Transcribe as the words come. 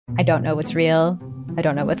I don't know what's real. I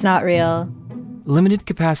don't know what's not real. Limited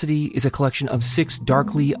Capacity is a collection of 6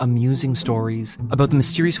 darkly amusing stories about the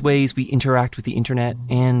mysterious ways we interact with the internet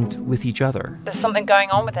and with each other. There's something going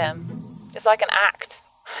on with him. It's like an act.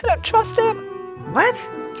 I don't trust him. What?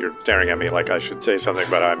 You're staring at me like I should say something,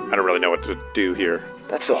 but I don't really know what to do here.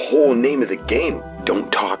 That's the whole name of the game.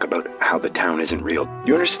 Don't talk about how the town isn't real.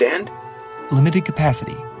 You understand? Limited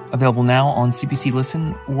Capacity, available now on CBC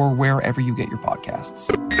Listen or wherever you get your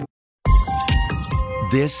podcasts.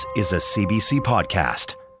 This is a CBC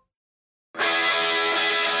podcast.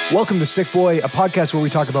 Welcome to Sick Boy, a podcast where we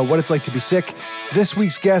talk about what it's like to be sick. This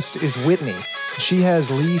week's guest is Whitney. She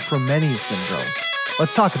has Li-Fraumeni syndrome.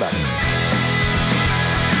 Let's talk about it. You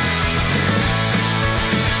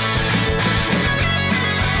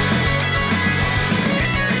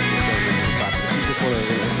just want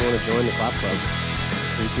to join the clap club.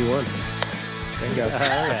 3, 2, 1. Bingo.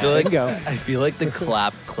 I feel like the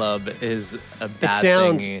clap club is a bad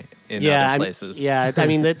thing in other places. I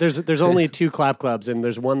mean, there's only 2 clap clubs, and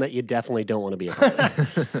there's one that you definitely don't want to be a part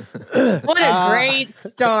of. What a great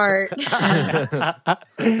start. I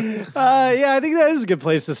think that is a good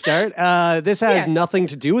place to start. This has nothing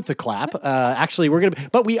to do with the clap. Actually,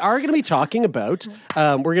 we are going to be talking about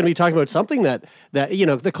something that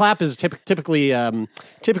the clap is typically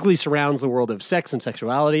surrounds the world of sex and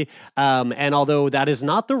sexuality. And although that is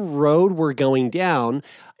not the road we're going down,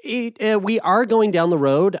 we are going down the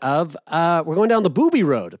road of we're going down the boobie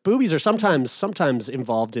road. Boobies are sometimes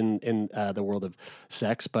involved in the world of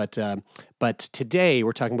sex, but today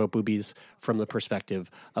we're talking about boobies from the perspective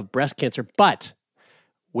of breast cancer. But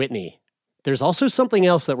Whitney, there's also something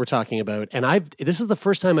else that we're talking about, and this is the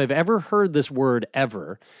first time I've ever heard this word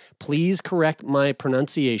ever. Please correct my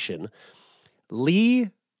pronunciation.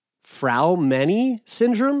 Li-Fraumeni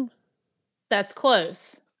syndrome? That's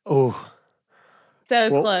close. Oh.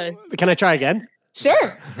 Close. Can I try again?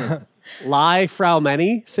 Sure.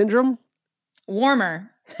 Li-Fraumeni syndrome? Warmer.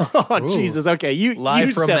 Oh, ooh. Jesus. Okay, you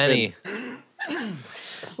step in.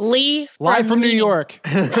 Li-Fraumeni. Live from New York.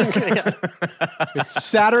 It's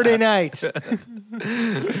Saturday night.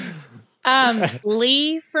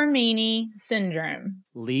 Li-Fraumeni syndrome.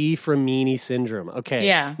 Li-Fraumeni syndrome. Okay.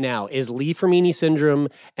 Yeah. Now, is Li-Fraumeni syndrome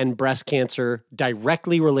and breast cancer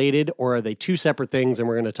directly related, or are they 2 separate things? And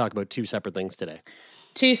we're going to talk about 2 separate things today.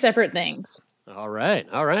 2 separate things. All right.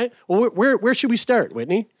 Well, where should we start,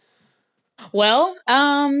 Whitney? Well,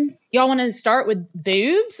 y'all want to start with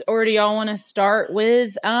boobs, or do y'all want to start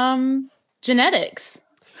with genetics?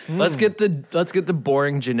 Let's get the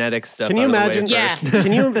boring genetic stuff. Can you imagine? First.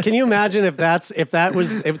 Can you imagine if that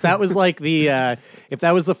was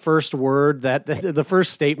the first word that the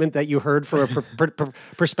first statement that you heard from a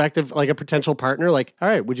perspective, like a potential partner, like, all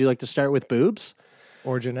right, would you like to start with boobs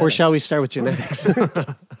or genetics, or shall we start with genetics?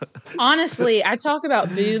 Honestly, I talk about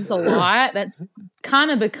boobs a lot. That's kind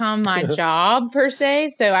of become my job per se.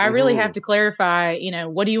 So I really have to clarify,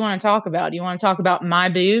 what do you want to talk about? Do you want to talk about my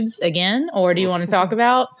boobs again, or do you want to talk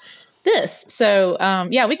about this? So,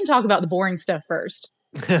 we can talk about the boring stuff first.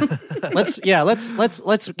 Let's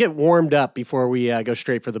get warmed up before we go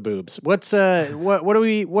straight for the boobs. What are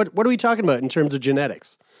we talking about in terms of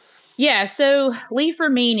genetics? Yeah. So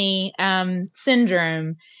Li-Fraumeni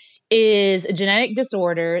syndrome is a genetic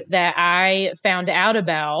disorder that I found out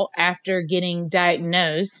about after getting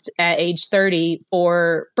diagnosed at age 30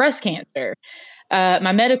 for breast cancer.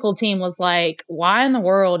 My medical team was like, why in the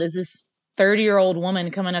world is this 30-year-old woman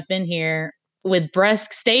coming up in here with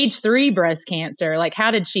stage 3 breast cancer? Like, how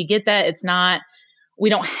did she get that? We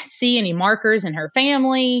don't see any markers in her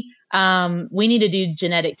family. We need to do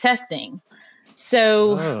genetic testing.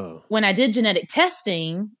 So when I did genetic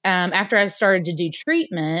testing, after I started to do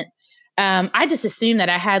treatment, I just assumed that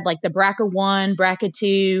I had like the BRCA1,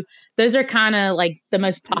 BRCA2. Those are kind of like the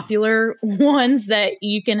most popular ones that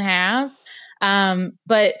you can have.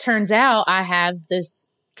 But it turns out I have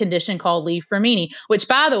this condition called Li-Fraumeni, which,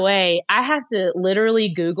 by the way, I have to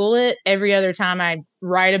literally Google it every other time I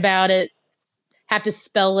write about it, have to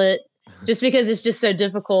spell it, just because it's just so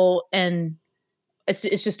difficult, and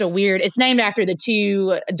it's just it's named after the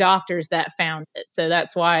 2 doctors that found it. So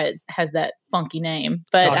that's why it has that funky name.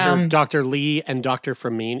 But Dr. Lee and Dr.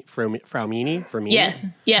 Fraumeni? Yeah.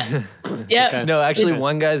 Yeah. Okay. No, actually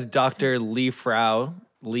one guy's Dr. Lee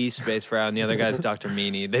space Frau, and the other guy's Dr.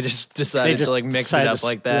 Meany. They just decided to like mix it up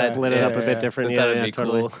like that. Split it up a bit different. That'd be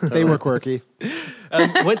totally. Cool. They were quirky.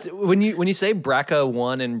 When you say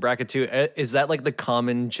BRCA1 and BRCA2, is that like the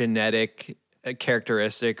common genetic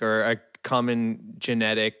characteristic or a common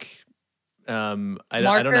genetic? I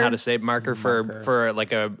don't know how to say marker for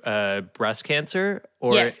like a breast cancer,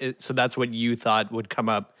 or yes. So that's what you thought would come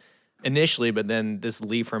up initially, but then this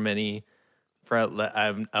Li-Fraumeni,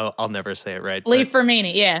 I'll never say it right.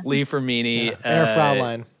 Li-Fraumeni, yeah. Li-Fraumeni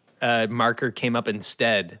Fraulein. Marker came up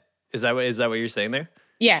instead. Is that what you're saying there?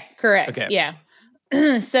 Yeah, correct. Okay. Yeah.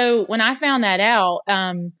 So when I found that out,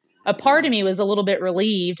 a part of me was a little bit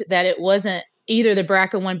relieved that it wasn't either the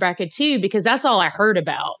BRCA1, BRCA2, because that's all I heard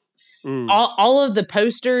about. All of the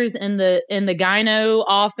posters in the gyno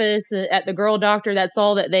office at the girl doctor, that's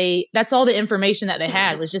all the information that they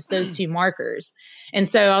had was just those two markers. And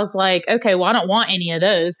so I was like, okay, well, I don't want any of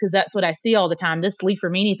those because that's what I see all the time. This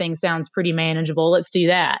Li-Fraumeni thing sounds pretty manageable. Let's do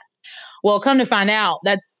that. Well, come to find out,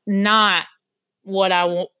 that's not what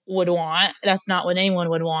I would want. That's not what anyone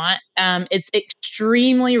would want. It's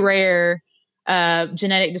extremely rare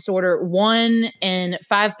genetic disorder. 1 in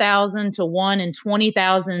 5,000 to 1 in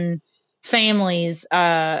 20,000 families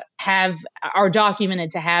are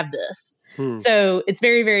documented to have this. So it's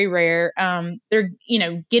very, very rare. They're,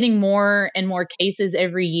 getting more and more cases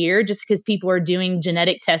every year just because people are doing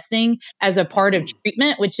genetic testing as a part of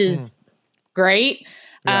treatment, which is great.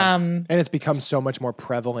 Yeah. And it's become so much more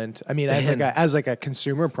prevalent. I mean, as like a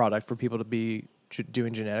consumer product for people to be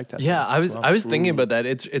doing genetic testing. Yeah, I was thinking about that.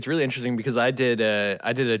 It's really interesting because I did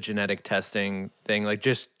a genetic testing thing, like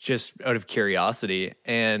just out of curiosity.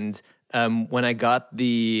 And when I got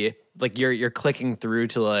you're clicking through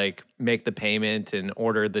to like make the payment and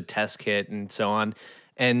order the test kit and so on,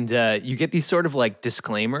 and you get these sort of like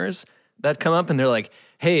disclaimers that come up, and they're like,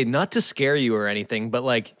 hey, not to scare you or anything, but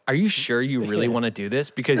like, are you sure you really want to do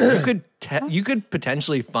this? Because you could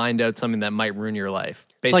potentially find out something that might ruin your life.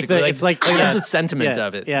 Basically, it's like that's the sentiment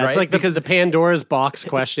of it. Yeah, right? it's like because the Pandora's box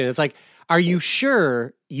question. It's like, are you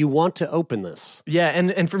sure you want to open this? Yeah,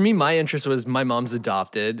 and for me, my interest was my mom's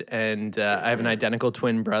adopted, and I have an identical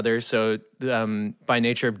twin brother. So by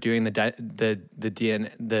nature of doing the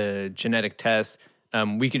genetic test,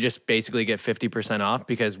 we could just basically get 50% off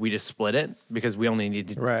because we just split it because we only need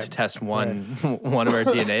to test one of our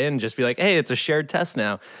DNA and just be like, hey, it's a shared test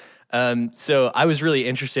now. So I was really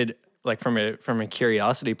interested, like from a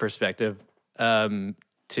curiosity perspective, to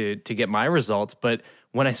get my results. But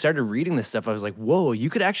when I started reading this stuff, I was like, whoa, you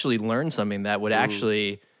could actually learn something that would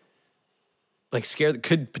actually like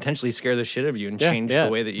could potentially scare the shit out of you and change the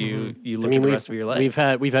way that you look at the rest of your life.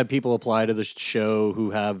 We've had people apply to the show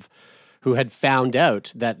who had found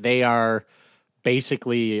out that they are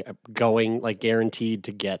basically going like guaranteed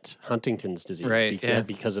to get Huntington's disease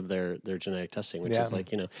because of their genetic testing, which is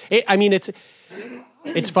like,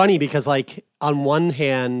 it's funny because like on one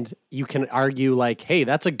hand you can argue like, hey,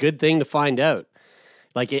 that's a good thing to find out.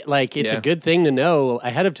 It's a good thing to know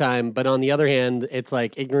ahead of time. But on the other hand, it's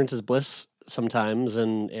like ignorance is bliss sometimes.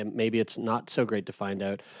 And maybe it's not so great to find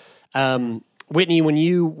out. Whitney, when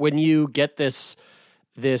you get this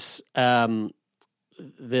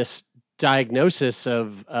diagnosis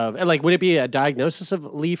of like, would it be a diagnosis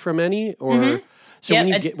of Li-Fraumeni or so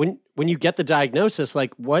when you get the diagnosis,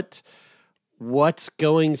 like what's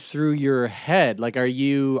going through your head? Like,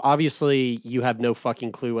 obviously you have no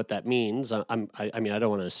fucking clue what that means. I mean, I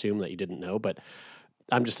don't want to assume that you didn't know, but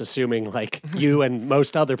I'm just assuming like you and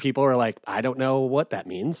most other people are like, I don't know what that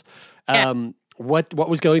means. What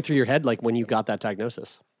was going through your head like when you got that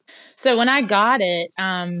diagnosis? So when I got it,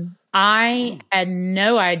 I had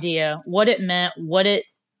no idea what it meant, what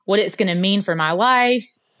it's going to mean for my life,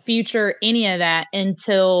 future, any of that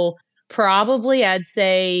until probably I'd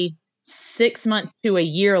say 6 months to a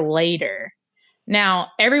year later. Now,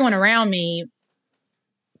 everyone around me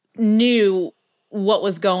knew what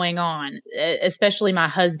was going on, especially my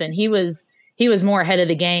husband. He was more ahead of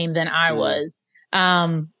the game than I was.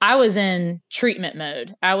 I was in treatment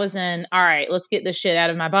mode. I was in, all right, let's get this shit out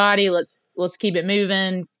of my body. Let's keep it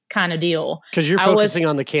moving kind of deal. Because you're focusing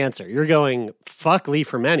on the cancer. You're going, fuck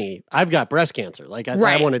Li-Fraumeni. I've got breast cancer. Like I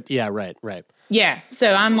want to, right. Yeah.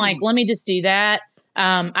 So I'm like, let me just do that.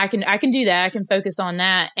 I can do that. I can focus on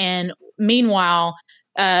that. And meanwhile,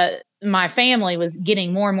 my family was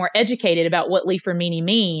getting more and more educated about what Li-Fraumeni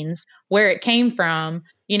means, where it came from.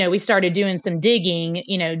 We started doing some digging,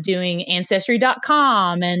 doing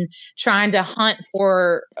ancestry.com and trying to hunt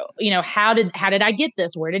for, how did I get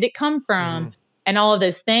this? Where did it come from? And all of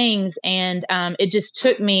those things. And it just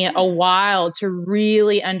took me a while to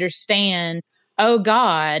really understand, oh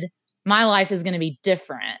God, my life is going to be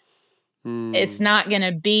different. It's not going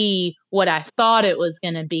to be what I thought it was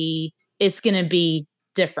going to be. It's going to be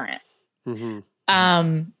different.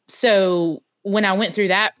 So when I went through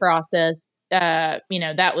that process, that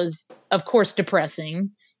was of course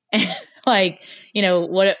depressing. And like,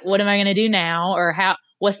 what am I going to do now? Or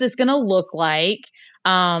what's this going to look like?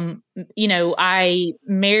 I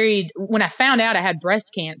married when I found out I had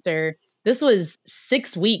breast cancer. This was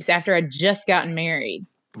 6 weeks after I'd just gotten married.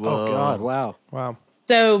 Whoa. Oh God. Wow.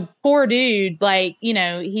 So poor dude,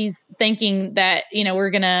 he's thinking that, we're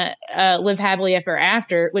going to live happily ever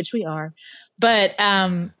after, which we are. But,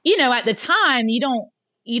 at the time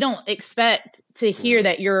you don't expect to hear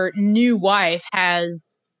that your new wife has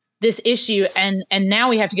this issue. And now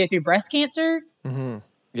we have to go through breast cancer. Mm-hmm.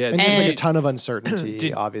 Yeah. And just a ton of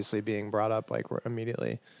uncertainty, obviously being brought up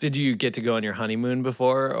immediately. Did you get to go on your honeymoon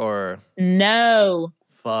before or? No.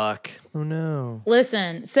 Fuck. Oh no.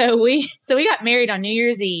 Listen, so we got married on New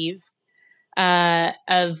Year's Eve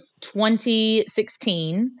of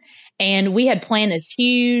 2016, and we had planned this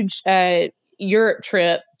huge Europe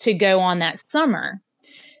trip to go on that summer.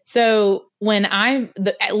 So when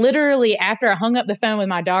literally after I hung up the phone with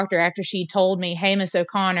my doctor, after she told me, "Hey, Miss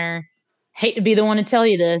O'Connor, hate to be the one to tell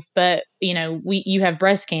you this, but you have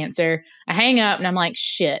breast cancer," I hang up and I'm like,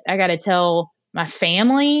 shit, I got to tell my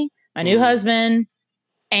family, my new husband,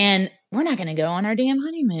 and we're not going to go on our damn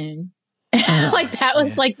honeymoon. That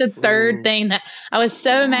was the third thing that I was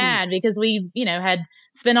so mad because we, had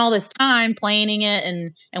spent all this time planning it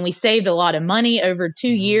and we saved a lot of money over 2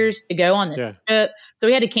 years to go on this trip. So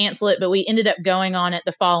we had to cancel it, but we ended up going on it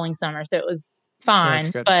the following summer. So it was fine.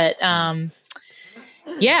 But, so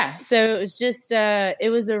it was just,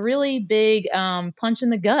 it was a really big punch in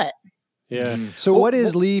the gut. Yeah. So what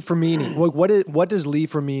is Li-Fraumeni? What does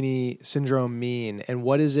Li-Fraumeni syndrome mean? And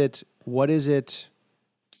what is it? What is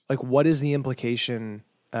the implication?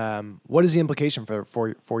 What is the implication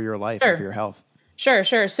for your life and for your health? Sure.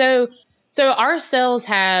 So our cells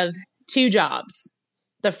have two jobs.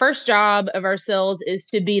 The first job of our cells is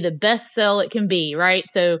to be the best cell it can be, right?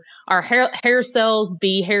 So our hair cells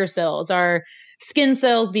be hair cells, our skin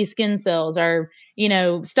cells be skin cells, our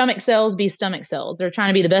stomach cells be stomach cells. They're trying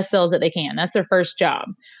to be the best cells that they can. That's their first job.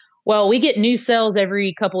 Well, we get new cells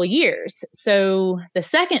every couple of years. So the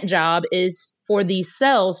second job is for these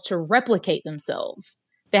cells to replicate themselves.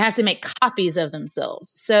 They have to make copies of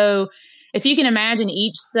themselves. So if you can imagine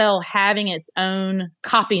each cell having its own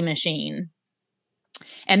copy machine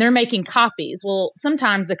and they're making copies, well,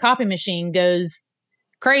 sometimes the copy machine goes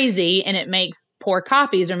crazy and it makes poor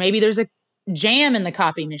copies, or maybe there's a jam in the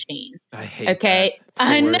copy machine. I hate that.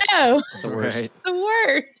 I know. It's the worst. It's the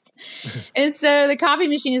worst. And so the copy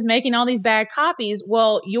machine is making all these bad copies.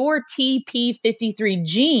 Well, your TP53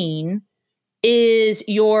 gene is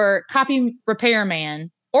your copy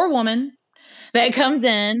repairman or woman that comes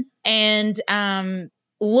in and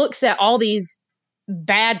looks at all these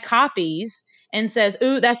bad copies and says,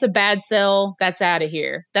 "Ooh, that's a bad cell. That's out of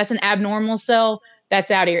here. That's an abnormal cell. That's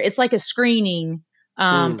out of here." It's like a screening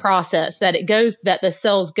process that the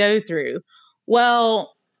cells go through.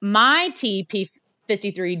 Well, my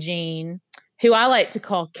TP53 gene, who I like to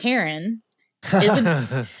call Karen, is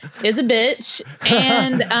a bitch,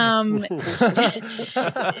 and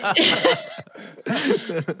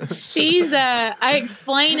she's I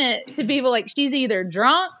explain it to people like she's either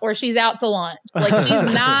drunk or she's out to lunch.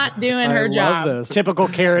 She's not doing her job. This. Typical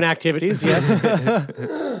Karen activities, yes.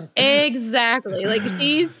 Exactly.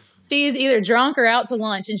 She's either drunk or out to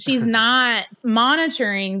lunch, and she's not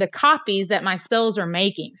monitoring the copies that my cells are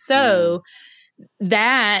making. So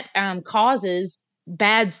that causes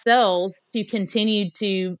bad cells to continue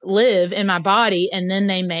to live in my body, and then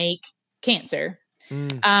they make cancer.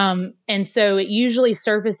 And so it usually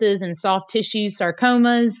surfaces in soft tissue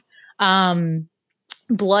sarcomas,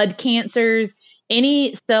 blood cancers,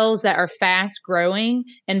 any cells that are fast growing,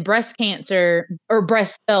 and breast cancer, or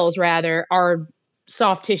breast cells rather, are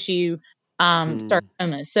soft tissue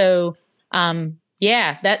sarcomas. So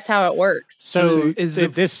that's how it works. So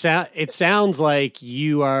it sounds like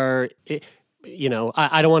you are,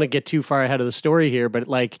 I don't want to get too far ahead of the story here, but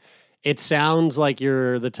it sounds like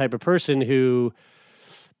you're the type of person who,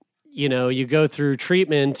 you go through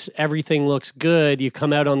treatment, everything looks good, you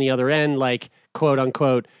come out on the other end, quote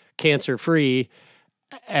unquote, cancer free,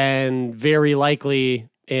 and very likely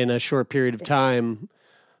in a short period of time,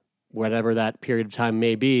 whatever that period of time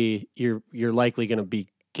may be, you're likely going to be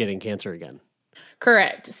getting cancer again.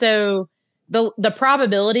 Correct. So the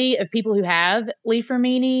probability of people who have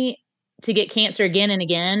Li-Fraumeni to get cancer again and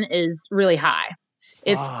again is really high.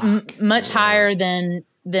 It's much higher than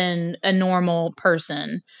a normal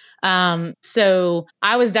person. So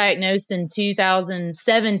I was diagnosed in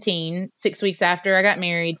 2017, 6 weeks after I got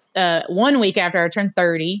married, 1 week after I turned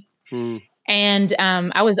 30. And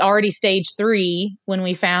I was already stage 3 when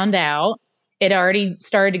we found out. It already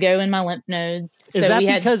started to go in my lymph nodes. Is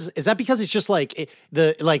that because it's just like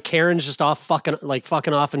Karen's just off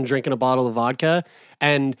fucking off and drinking a bottle of vodka,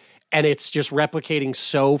 and it's just replicating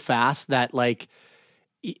so fast that like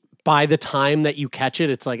by the time that you catch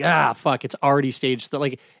it, it's like fuck, it's already staged.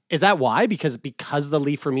 Like, is that why? Because the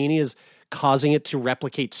Li-Fraumeni is causing it to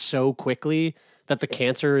replicate so quickly that the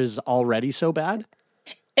cancer is already so bad?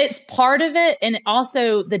 It's part of it, and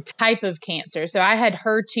also the type of cancer. So I had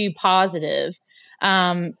HER2 positive.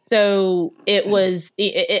 So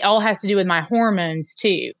it all has to do with my hormones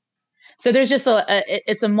too. So there's just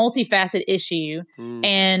it's a multifaceted issue,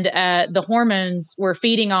 and the hormones were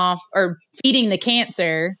feeding the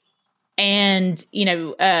cancer, and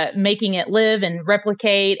making it live and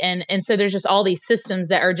replicate, and so there's just all these systems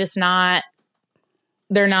that are just not.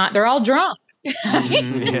 They're all drunk.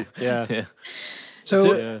 Yeah.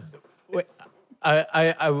 So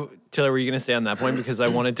Taylor, were you going to stay on that point? Because I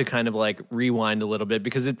wanted to kind of like rewind a little bit,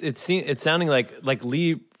 because it's sounding like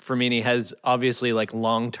Li-Fraumeni has obviously like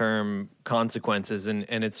long-term consequences, and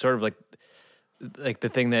it's sort of like the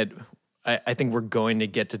thing that I think we're going to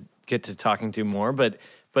get to talking to more, but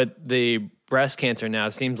the breast cancer now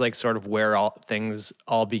seems like sort of where things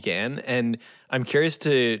all began, and I'm curious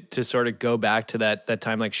to sort of go back to that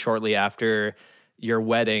time, like shortly after your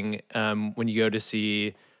wedding, when you go to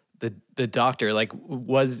see the doctor. Like,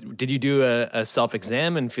 did you do a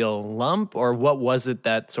self-exam and feel a lump, or what was it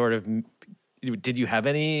that sort of, did you have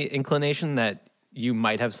any inclination that you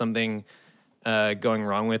might have something going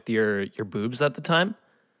wrong with your boobs at the time?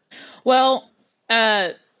 Well,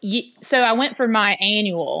 so I went for my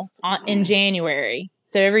annual in January.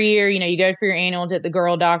 So every year, you go for your annual to the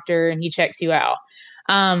girl doctor, and he checks you out.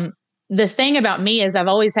 The thing about me is I've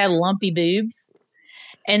always had lumpy boobs.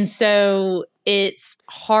 And so it's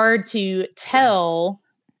hard to tell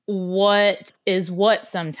what is what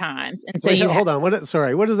sometimes. And so hold on. What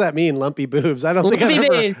does that mean? Lumpy boobs? I don't think I've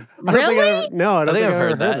boobs. Really? I don't think I've ever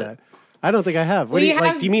heard that. I don't think I have. Do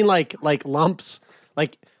you mean like lumps?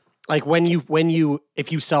 Like when you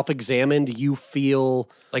if you self-examined, you feel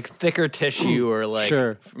like thicker tissue or like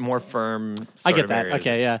more firm. I get that.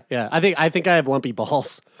 Okay, yeah. I think I have lumpy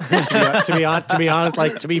balls. to be honest,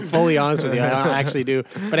 like to be fully honest with you, I actually do.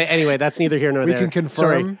 But anyway, that's neither here nor there. We can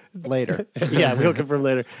confirm later. Yeah, we'll confirm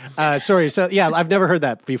later. Sorry. So yeah, I've never heard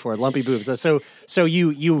that before. Lumpy boobs. So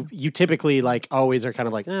you typically like always are kind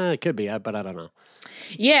of like it could be, but I don't know.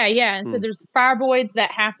 Yeah. And so there's fibroids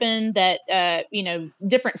that happen that,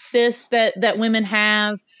 different cysts that women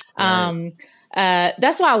have. Right.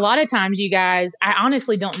 That's why a lot of times you guys, I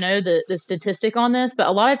honestly don't know the statistic on this, but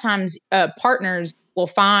a lot of times partners will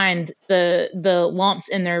find the lumps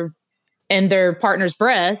in their partner's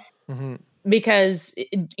breast because,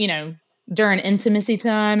 during intimacy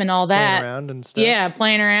time and all that. Playing around and stuff. Yeah,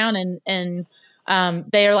 playing around and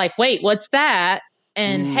they are like, wait, what's that?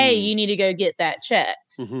 And hey, you need to go get that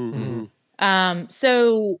checked. So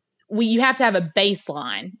you have to have a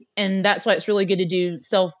baseline, and that's why it's really good to do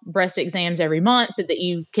self breast exams every month so that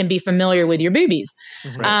you can be familiar with your boobies.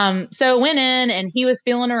 Right. So I went in, and he was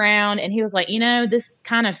feeling around, and he was like, this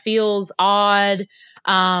kind of feels odd.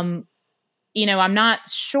 I'm not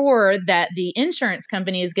sure that the insurance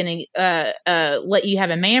company is going to let you have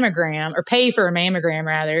a mammogram or pay for a mammogram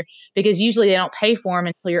rather, because usually they don't pay for them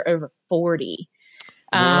until you're over 40.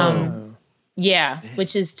 Yeah,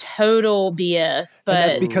 which is total BS. But and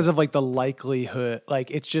that's because of like the likelihood,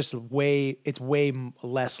 like it's way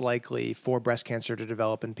less likely for breast cancer to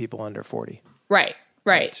develop in people under 40. Right.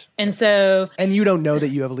 And you don't know that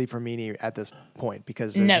you have Li-Fraumeni at this point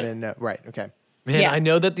because there's been no, right. Okay. Man, I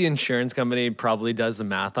know that the insurance company probably does the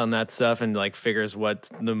math on that stuff and like figures what's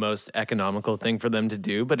the most economical thing for them to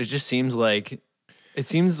do, but it just seems like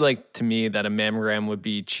to me that a mammogram would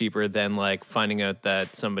be cheaper than like finding out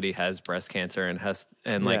that somebody has breast cancer and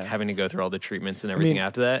having to go through all the treatments and everything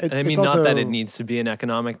after that. And I mean, not that it needs to be an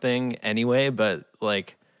economic thing anyway, but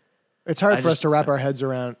like it's hard for us to wrap our heads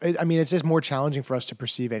around. I mean, it's just more challenging for us to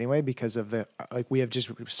perceive anyway because of we have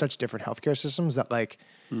just such different healthcare systems that like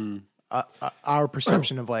our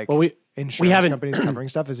perception of like insurance companies covering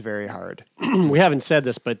stuff is very hard. We haven't said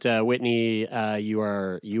this, but Whitney, you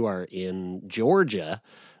are in Georgia,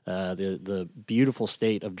 the beautiful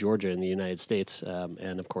state of Georgia in the United States,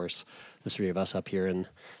 and of course the three of us up here in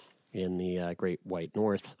the Great White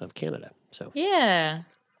North of Canada. So yeah.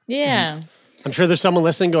 I'm sure there's someone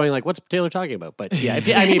listening going like, what's Taylor talking about? But yeah,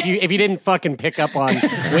 if you didn't fucking pick up on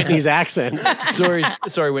Whitney's accent.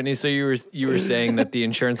 Sorry, Whitney. So you were saying that the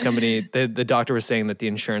insurance company, the doctor was saying that the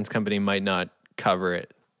insurance company might not cover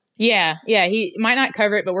it. Yeah. He might not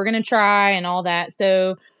cover it, but we're going to try and all that.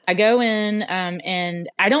 So I go in, and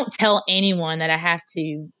I don't tell anyone that I have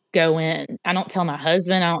to go in. I don't tell my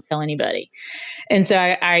husband. I don't tell anybody. And so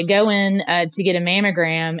I go in to get a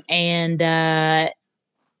mammogram, and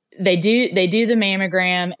they do the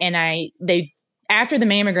mammogram, and after the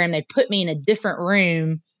mammogram they put me in a different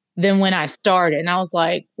room than when I started, and I was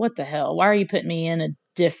like, what the hell? Why are you putting me in a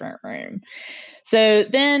different room? So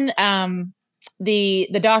then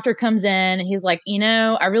the doctor comes in, and he's like,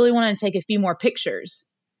 I really want to take a few more pictures.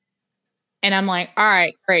 And I'm like, all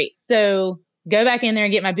right, great. So go back in there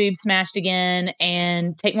and get my boobs smashed again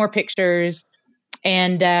and take more pictures.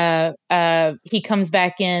 And he comes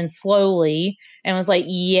back in slowly and was like,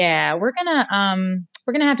 yeah, we're gonna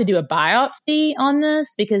have to do a biopsy on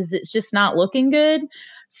this because it's just not looking good.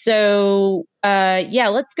 So yeah,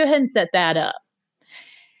 let's go ahead and set that up.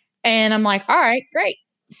 And I'm like, all right, great.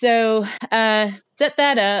 So set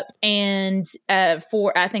that up, and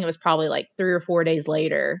I think it was probably like 3 or 4 days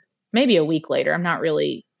later, maybe a week later. I'm not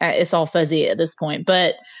really, it's all fuzzy at this point.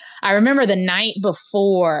 But I remember the night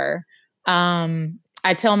before,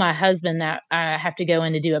 I tell my husband that I have to go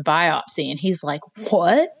in to do a biopsy, and he's like,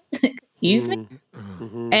 what? Excuse me?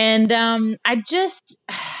 Mm-hmm. And I just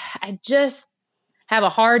have a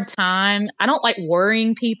hard time. I don't like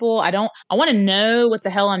worrying people. I want to know what the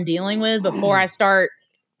hell I'm dealing with before I start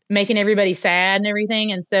making everybody sad and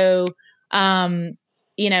everything. And so, tell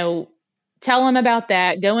them about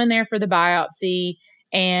that, go in there for the biopsy,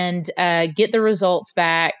 and get the results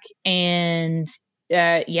back. And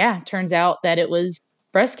turns out that it was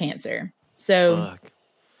breast cancer. So, Fuck.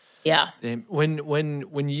 Yeah. Damn.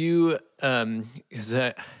 When you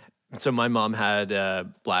so my mom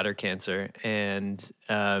had bladder cancer, and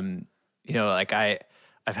like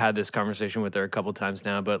I've had this conversation with her a couple times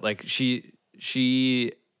now, but like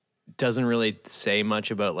she doesn't really say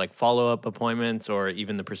much about like follow-up appointments or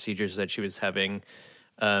even the procedures that she was having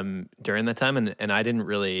during that time, and I didn't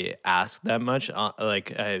really ask that much.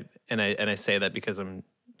 I say that because I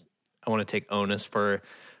want to take onus for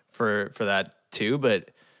that too,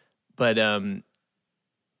 but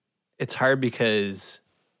it's hard because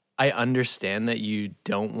I understand that you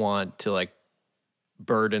don't want to like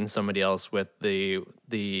burden somebody else with the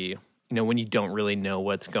when you don't really know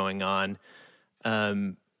what's going on.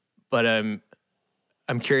 But I'm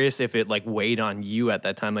curious if it like weighed on you at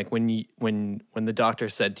that time, like when the doctor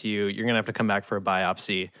said to you, you're gonna have to come back for a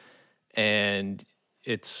biopsy, and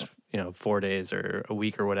it's 4 days or a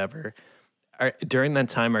week or whatever. During that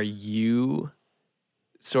time, are you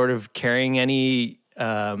sort of carrying any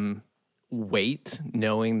weight,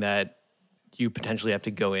 knowing that you potentially have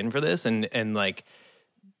to go in for this, and like,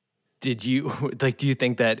 did you like? Do you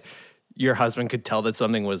think that your husband could tell that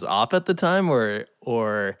something was off at the time, or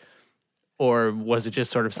was it just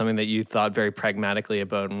sort of something that you thought very pragmatically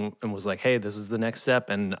about and was like, hey, this is the next step,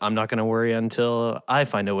 and I'm not going to worry until I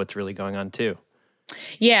find out what's really going on too?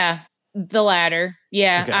 Yeah, the latter.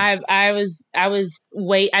 Yeah, okay. I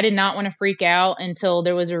did not want to freak out until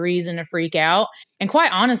there was a reason to freak out. And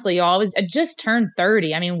quite honestly, y'all, I just turned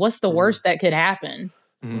 30. I mean, what's the worst that could happen?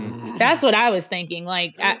 That's what I was thinking.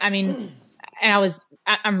 Like, I'm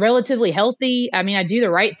relatively healthy. I mean, I do the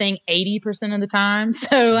right thing 80% of the time.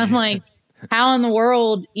 So I'm like, how in the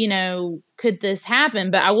world, could this happen?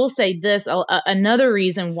 But I will say this, another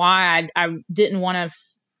reason why I didn't want to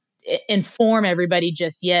inform everybody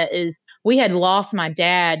just yet is we had lost my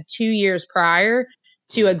dad 2 years prior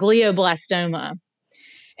to a glioblastoma.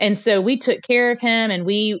 And so we took care of him, and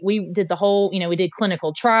we did the whole, we did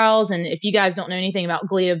clinical trials. And if you guys don't know anything about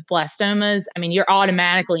glioblastomas, I mean, you're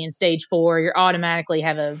automatically in stage 4. You're automatically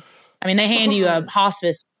they hand you a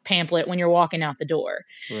hospice pamphlet when you're walking out the door.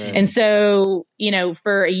 Right. And so,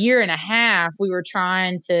 for a year and a half, we were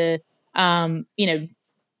trying to,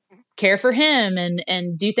 care for him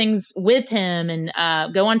and do things with him and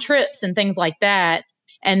go on trips and things like that.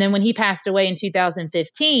 And then when he passed away in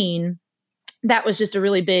 2015, that was just a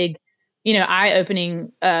really big,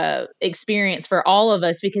 eye-opening experience for all of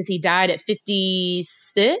us because he died at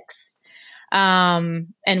 56. And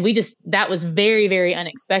that was very, very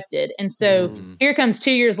unexpected. And so here comes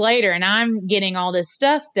 2 years later, and I'm getting all this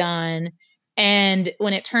stuff done. And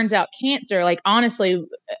when it turns out cancer, like, honestly,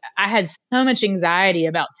 I had so much anxiety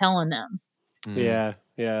about telling them. Yeah.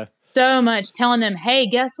 Yeah. So much telling them, hey,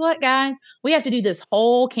 guess what, guys? We have to do this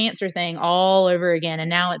whole cancer thing all over again. And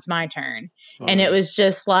now it's my turn. And it was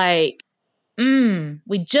just like,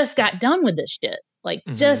 we just got done with this shit. Like,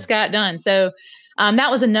 just got done. So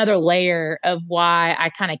that was another layer of why I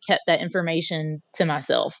kind of kept that information to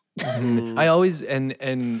myself. I always, and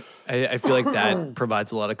I feel like that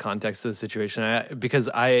provides a lot of context to the situation because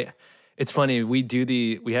it's funny. We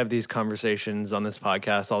have these conversations on this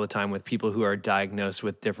podcast all the time with people who are diagnosed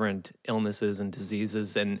with different illnesses and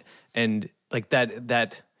diseases, and like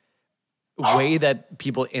that way that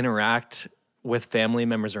people interact with family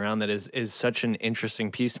members around that is such an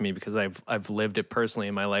interesting piece to me, because I've lived it personally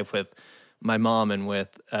in my life with my mom and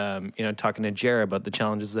with talking to Jared about the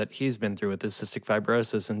challenges that he's been through with his cystic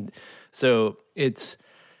fibrosis, and so it's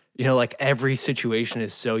like every situation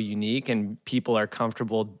is so unique, and people are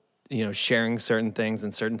comfortable sharing certain things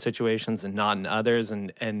in certain situations and not in others,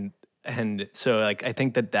 and so like I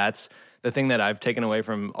think that's the thing that I've taken away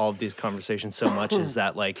from all of these conversations so much is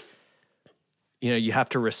that like you have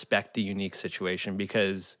to respect the unique situation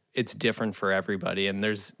because it's different for everybody, and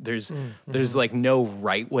there's like no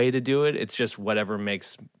right way to do it. It's just whatever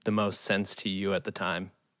makes the most sense to you at the time.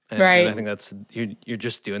 And I think that's you're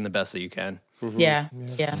just doing the best that you can. Mm-hmm.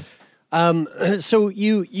 Yeah. So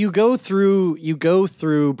you go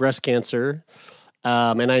through breast cancer,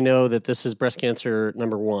 and I know that this is breast cancer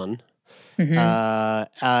number 1. Mm-hmm.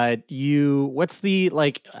 What's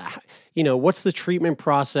the treatment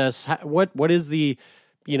process? What is the,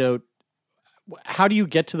 how do you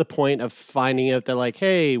get to the point of finding out that like,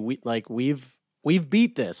 hey, we've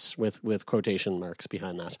beat this with quotation marks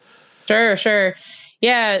behind that? Sure.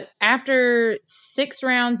 Yeah. After 6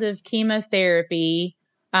 rounds of chemotherapy,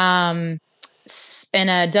 and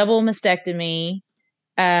a double mastectomy,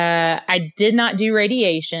 I did not do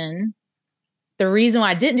radiation. The reason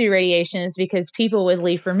why I didn't do radiation is because people with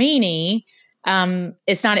Li-Fraumeni,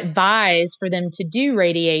 it's not advised for them to do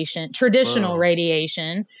traditional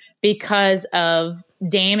radiation, because of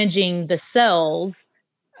damaging the cells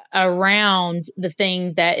around the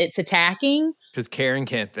thing that it's attacking. Because Karen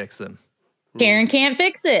can't fix them. Karen can't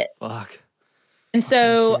fix it. Fuck. And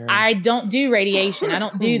so I don't do radiation. I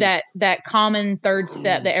don't do that common third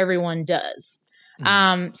step that everyone does.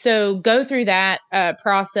 So go through that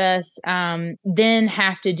process, then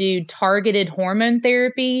have to do targeted hormone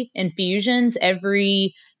therapy infusions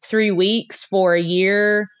every 3 weeks for a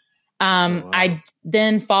year. I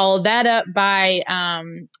then followed that up by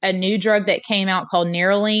a new drug that came out called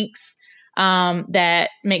Neuralinks, that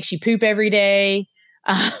makes you poop every day.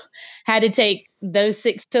 Had to take those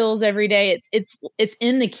 6 pills every day. It's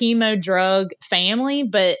in the chemo drug family,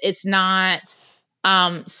 but it's not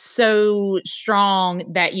so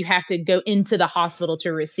strong that you have to go into the hospital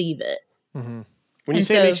to receive it. Mm-hmm. When you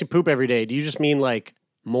say it makes you poop every day, do you just mean like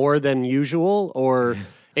more than usual, or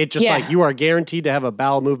it just like you are guaranteed to have a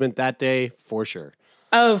bowel movement that day for sure?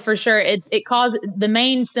 Oh, for sure. It causes, the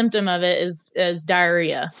main symptom of it is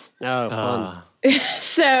diarrhea. Oh, fun.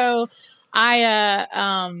 So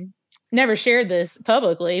I never shared this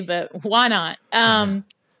publicly, but why not? I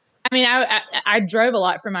mean, I drove a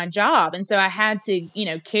lot for my job, and so I had to,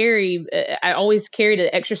 carry. I always carried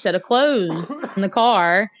an extra set of clothes in the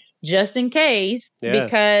car just in case,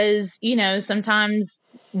 because sometimes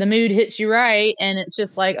the mood hits you right, and it's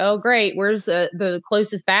just like, oh great, where's the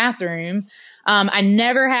closest bathroom? I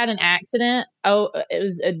never had an accident. Oh, it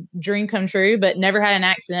was a dream come true, but never had an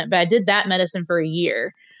accident. But I did that medicine for a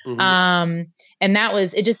year. Mm-hmm. And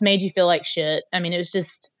it just made you feel like shit. I mean, it was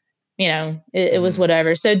just, it was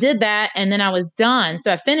whatever. So did that, and then I was done.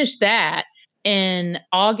 So I finished that in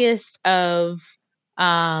August of,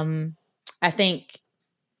 I think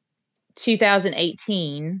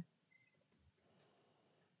 2019.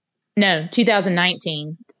 No,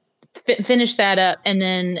 2019. Finish that up, and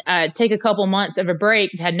then take a couple months of a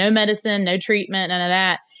break. Had no medicine, no treatment, none of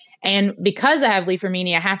that. And because I have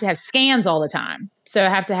Li-Fraumeni, I have to have scans all the time. So I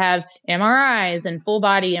have to have MRIs and full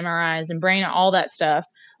body MRIs and brain, all that stuff.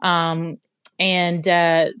 And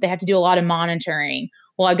they have to do a lot of monitoring.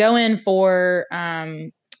 Well, I go in for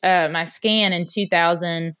my scan in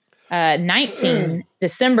 2019,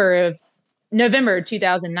 November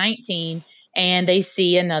 2019, and they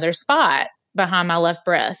see another spot behind my left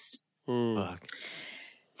breast. Fuck.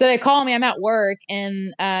 So they call me, I'm at work,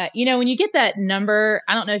 and, when you get that number,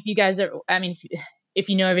 I don't know if you guys are, I mean, if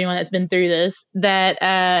you know everyone that's been through this, that,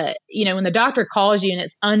 when the doctor calls you and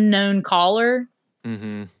it's unknown caller,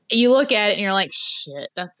 mm-hmm. you look at it and you're like, shit,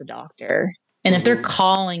 that's the doctor. And if they're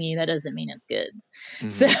calling you, that doesn't mean it's good.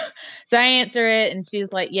 Mm-hmm. So I answer it, and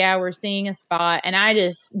she's like, yeah, we're seeing a spot. And I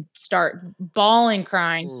just start bawling,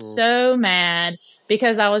 crying, so mad,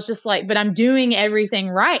 because I was just like, but I'm doing everything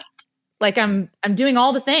right. Like I'm doing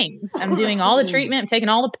all the things. I'm doing all the treatment. I'm taking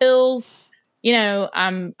all the pills.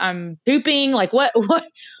 I'm pooping. Like what?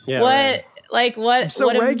 Yeah, like what? I'm so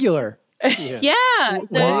what regular. Yeah.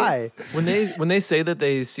 So, why? When they say that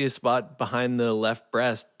they see a spot behind the left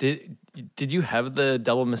breast, did you have the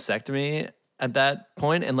double mastectomy at that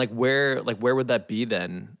point? And where would that be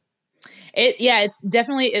then? It's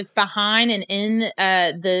definitely it's behind and in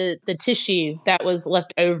the tissue that was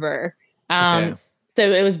left over. Okay.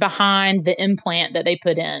 So it was behind the implant that they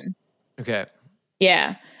put in. Okay.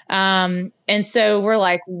 Yeah. And so we're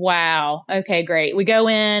like, wow, okay, great. We go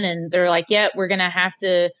in and they're like, yep, we're going to have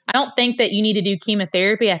to, I don't think that you need to do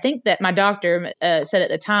chemotherapy. I think that my doctor said at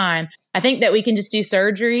the time, I think that we can just do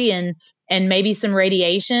surgery and maybe some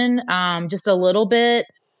radiation, just a little bit,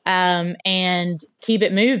 and keep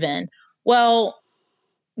it moving. Well,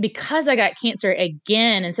 because I got cancer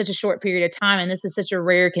again in such a short period of time, and this is such a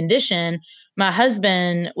rare condition, my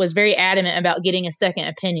husband was very adamant about getting a second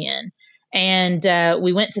opinion. And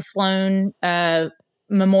we went to Sloan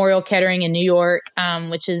Memorial Kettering in New York,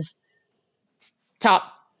 which is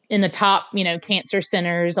top cancer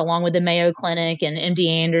centers, along with the Mayo Clinic and MD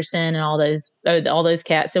Anderson and all those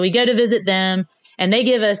cats. So we go to visit them, and they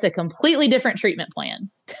give us a completely different treatment plan.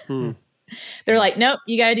 They're like, nope,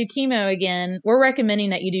 you got to do chemo again. We're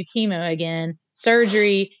recommending that you do chemo again,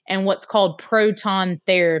 surgery, and what's called proton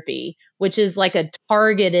therapy, which is like a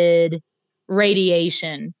targeted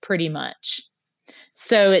radiation pretty much.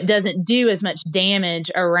 So it doesn't do as much damage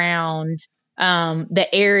around the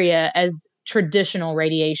area as traditional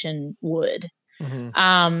radiation would.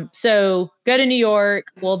 So go to New York.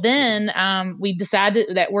 Well, then we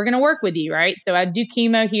decided that we're going to work with you, right? So I do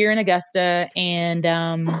chemo here in Augusta and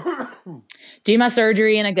do my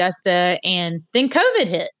surgery in Augusta, and then COVID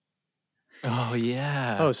hit. Oh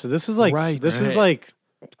yeah. Oh, so this is like this is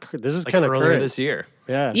kind of earlier current this year.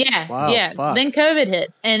 Yeah. Yeah. Wow. Yeah. Fuck. Then COVID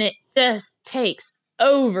hits, and it just takes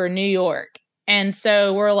over New York. And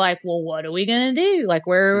so we're like, well, what are we going to do? Like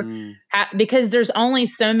because there's only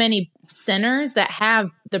so many centers that have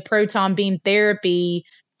the proton beam therapy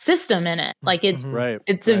system in it. Like it's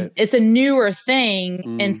a newer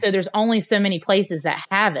thing. And so there's only so many places that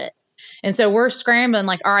have it. And so we're scrambling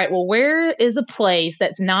like, all right, well, where is a place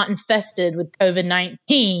that's not infested with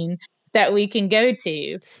COVID-19 that we can go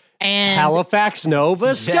to? And Halifax,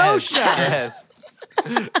 Nova Scotia. Yes.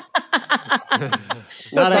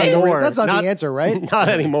 Not anymore. That's not the answer, right? Not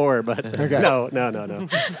anymore, but Okay. No.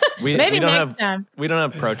 We Maybe don't next time. We don't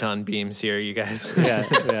have proton beams here, you guys.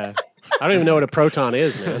 Yeah. I don't even know what a proton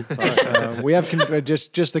is, man. We have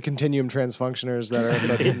just the continuum transfunctioners that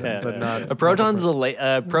are, but not A proton's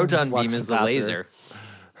proton beam is the capacitor. laser.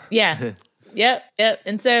 Yeah. Yep.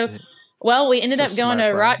 And so, well, we ended So up going to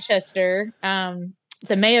smart, Brian. Rochester,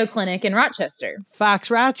 the Mayo Clinic in Rochester.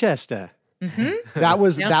 Fox Rochester. That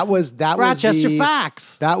was Rochester the,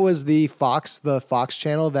 Fox. That was the Fox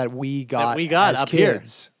channel that we got as up here.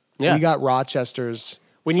 kids. Yeah. We got Rochester's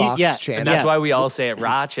When Fox you, yeah, channel. And that's why we all say it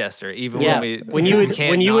Rochester, even Yeah. when we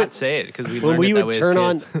can't say it because we when learned we it that would way turn as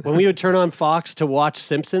on kids. when we would turn on Fox to watch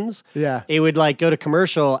Simpsons, Yeah. it would like go to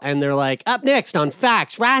commercial and they're like, up next on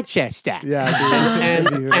Fox Rochester. Yeah,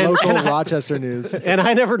 dude. Local Rochester news. And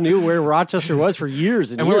I never knew where Rochester was for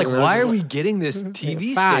years. And we're like, years. why are we getting this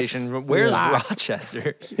TV Fox. station? Where's Fox.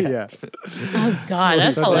 Rochester? Yeah. Oh God,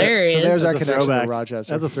 that's So hilarious. there's our That's a connection throwback. to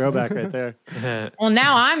Rochester. That's a throwback right there. Well,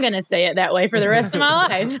 now I'm going to say it that way for the rest of my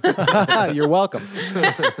life. You're welcome.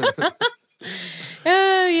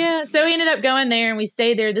 Oh yeah. So we ended up going there and we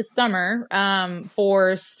stayed there this summer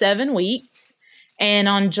for 7 weeks. And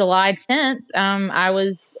on July 10th, I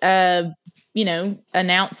was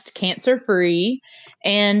announced cancer free,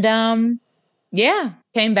 and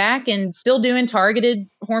came back and still doing targeted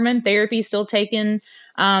hormone therapy, still taking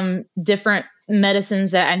different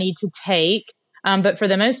medicines that I need to take. But for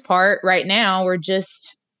the most part, right now we're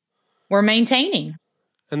maintaining.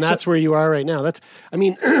 And that's where you are right now. That's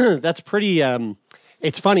pretty,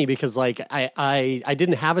 it's funny because like I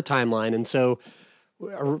didn't have a timeline. And so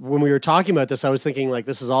when we were talking about this, I was thinking like,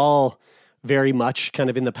 this is all very much kind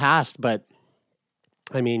of in the past, but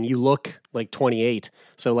I mean, you look like 28.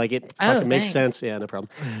 So like it fucking makes sense. Yeah, no problem.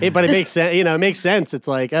 But it makes sense. It makes sense. It's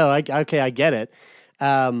like, I get it.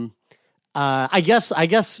 I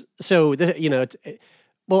guess so,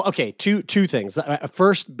 well, okay. Two things.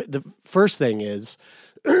 The first thing is,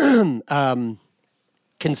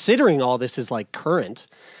 considering all this is like current,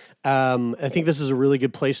 I think this is a really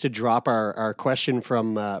good place to drop our question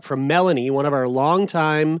from Melanie, one of our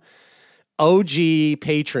longtime OG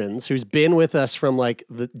patrons who's been with us from like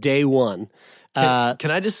the day one.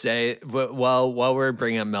 Can I just say, while we're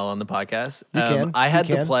bringing up Mel on the podcast, I had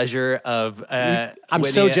the pleasure of. I'm Whitney,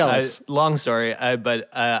 so jealous. Long story, but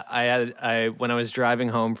when I was driving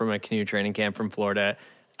home from a canoe training camp from Florida,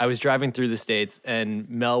 I was driving through the States, and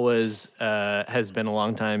Mel has been a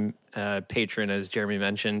longtime patron, as Jeremy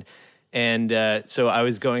mentioned, and so I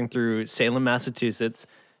was going through Salem, Massachusetts,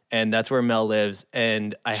 and that's where Mel lives,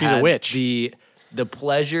 and She's a witch. the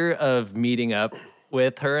pleasure of meeting up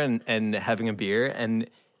with her and having a beer, and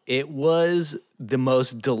it was the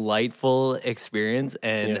most delightful experience,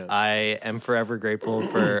 and I am forever grateful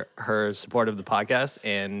for her support of the podcast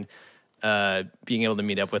and being able to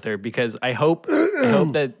meet up with her, because I hope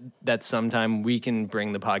that sometime we can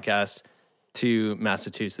bring the podcast to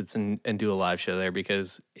Massachusetts and do a live show there,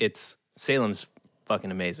 because Salem's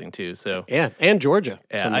fucking amazing too. So and Georgia.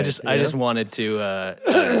 Yeah, I just wanted to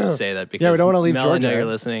say that, because we don't want to leave Mel, Georgia. I know you're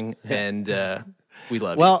listening, and we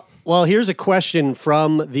love you. Well, here's a question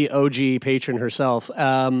from the OG patron herself.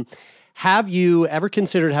 Have you ever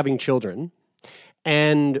considered having children?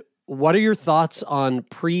 And what are your thoughts on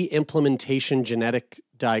pre-implementation genetic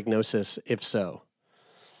diagnosis, if so?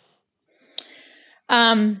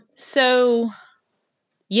 So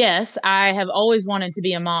yes, I have always wanted to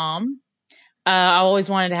be a mom. I always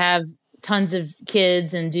wanted to have tons of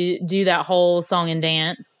kids and do that whole song and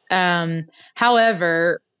dance.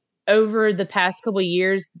 However, over the past couple of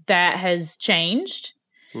years, that has changed.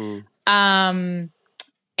 And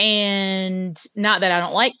not that I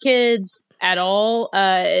don't like kids at all.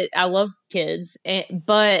 I love kids,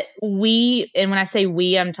 but and when I say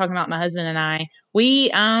we, I'm talking about my husband and I,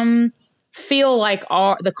 we feel like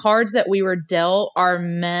the cards that we were dealt are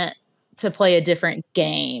meant to play a different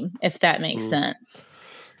game, if that makes sense.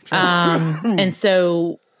 And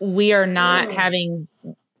so we are not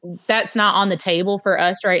that's not on the table for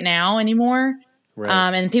us right now anymore.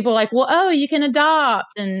 Right. And people are like, well, you can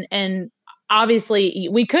adopt. And obviously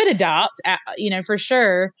we could adopt, for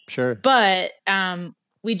sure. Sure. But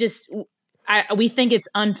we think it's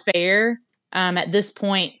unfair at this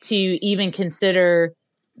point to even consider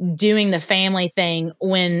doing the family thing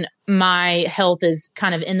when my health is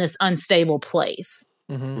kind of in this unstable place.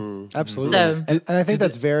 Mm-hmm. Absolutely. So, and I think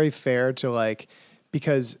that's very fair to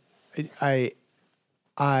because I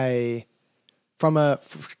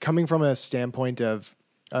coming from a standpoint of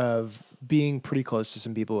being pretty close to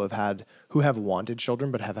some people who have wanted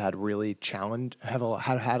children, but have had really had a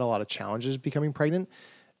lot of challenges becoming pregnant.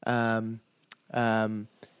 And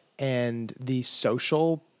the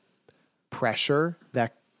social pressure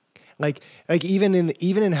that even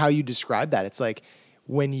in how you describe that, it's like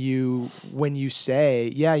when you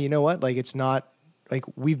say, yeah, you know what? It's not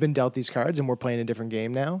we've been dealt these cards and we're playing a different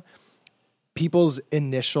game now. People's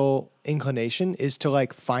initial inclination is to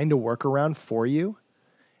find a workaround for you.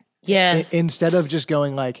 Yes. Instead of just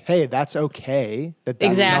going hey, that's okay.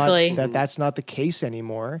 That's not the case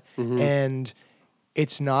anymore. Mm-hmm. And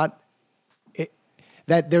it's not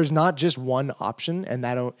that there's not just one option, and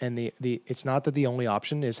it's not that the only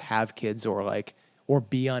option is have kids or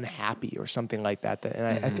be unhappy or something like that.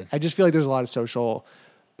 And I just feel like there's a lot of social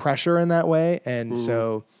pressure in that way. And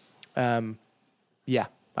so,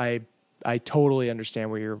 I totally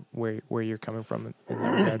understand where you're coming from in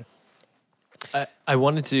that regard. I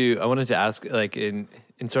wanted to ask, in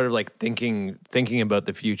sort of thinking about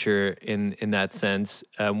the future in that sense,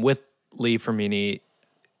 with Li-Fraumeni,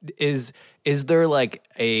 is there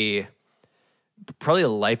probably a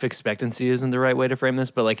life expectancy isn't the right way to frame this,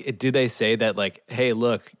 but do they say that hey,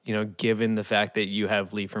 look, given the fact that you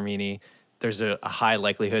have Li-Fraumeni, there's a high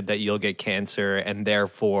likelihood that you'll get cancer, and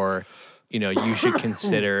therefore, you should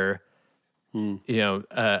consider,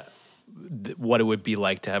 what it would be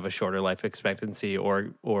like to have a shorter life expectancy,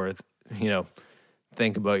 or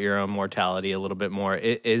think about your own mortality a little bit more.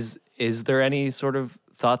 Is there any sort of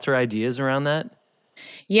thoughts or ideas around that?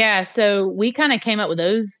 Yeah, so we kind of came up with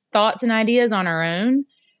those thoughts and ideas on our own,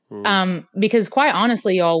 because quite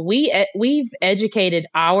honestly, y'all, we've educated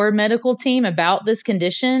our medical team about this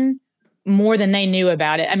condition more than they knew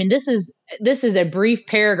about it. I mean, this is a brief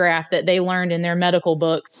paragraph that they learned in their medical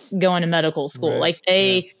books going to medical school. Right.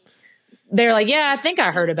 They're like, yeah, I think I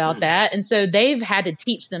heard about that. And so they've had to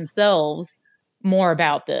teach themselves more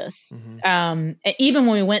about this. Mm-hmm. Even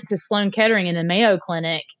when we went to Sloan Kettering in the Mayo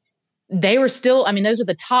Clinic, they were still, those were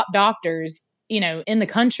the top doctors, in the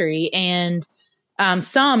country and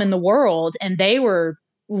some in the world. And they were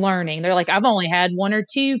learning. They're like, I've only had 1 or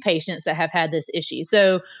 2 patients that have had this issue.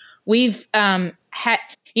 So we've had,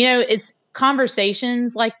 it's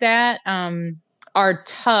conversations like that are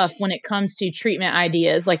tough when it comes to treatment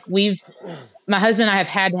ideas. My husband and I have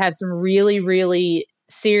had to have some really, really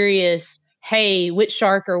serious, hey, which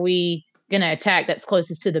shark are we going to attack that's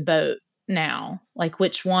closest to the boat now?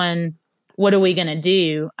 Which one, what are we going to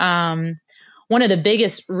do? One of the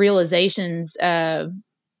biggest realizations that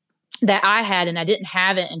I had, and I didn't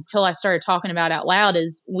have it until I started talking about out loud,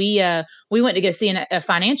 is we went to go see a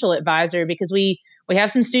financial advisor because we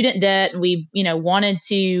have some student debt, and we wanted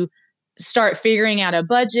to start figuring out a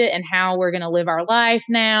budget and how we're going to live our life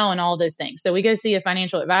now and all those things. So we go see a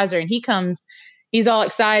financial advisor, and he's all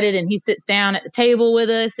excited, and he sits down at the table with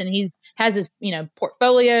us, and has his,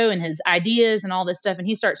 portfolio and his ideas and all this stuff. And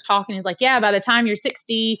he starts talking. He's like, yeah, by the time you're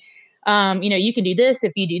 60, you can do this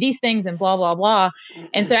if you do these things and blah, blah, blah.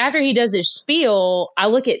 And so after he does his spiel, I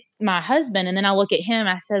look at my husband and then I look at him.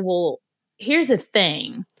 I said, well, here's the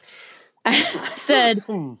thing. I said,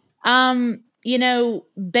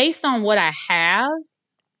 based on what I have,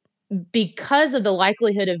 because of the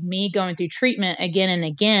likelihood of me going through treatment again and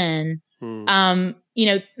again,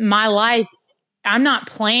 my life, I'm not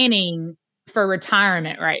planning for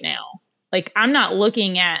retirement right now. Like, I'm not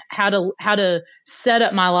looking at how to set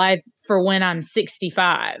up my life for when I'm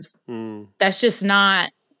 65. That's just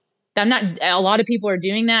not, a lot of people are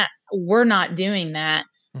doing that. We're not doing that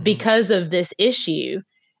because of this issue.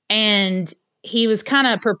 And he was kind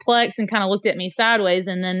of perplexed and kind of looked at me sideways.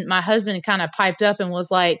 And then my husband kind of piped up and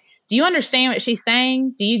was like, do you understand what she's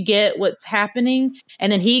saying? Do you get what's happening?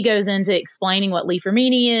 And then he goes into explaining what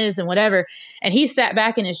Li-Fraumeni is and whatever. And he sat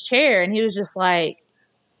back in his chair and he was just like,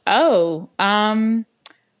 oh,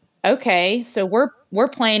 okay. So we're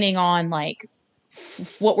planning on like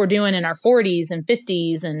what we're doing in our 40s and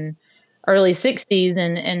 50s and early 60s.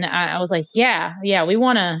 And I was like, yeah, we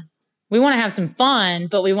want to have some fun,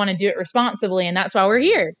 but we want to do it responsibly. And that's why we're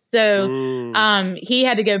here. So, he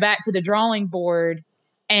had to go back to the drawing board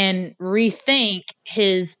and rethink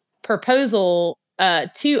his proposal,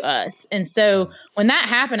 to us. And so when that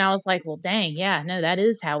happened, I was like, well, dang, yeah, no, that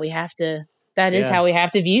is how we have to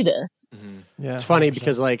view this. Yeah, it's funny 100%.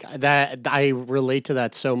 Because like that, I relate to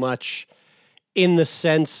that so much in the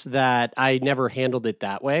sense that I never handled it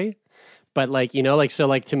that way. But like, so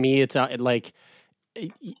like to me, it's like,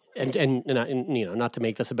 and not to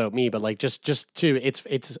make this about me, but like just to,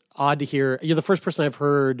 it's odd to hear. You're the first person I've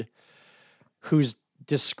heard who's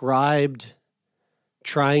described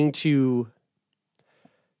trying to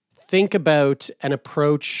think about and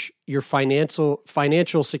approach your financial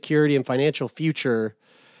security and financial future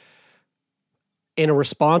in a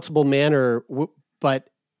responsible manner, but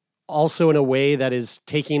also in a way that is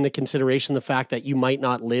taking into consideration the fact that you might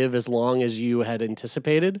not live as long as you had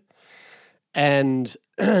anticipated. And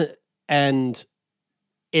it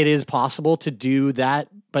is possible to do that,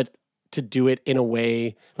 but to do it in a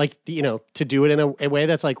way like, to do it in a way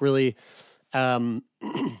that's like really,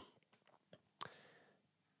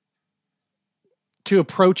 to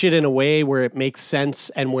approach it in a way where it makes sense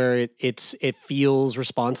and where it feels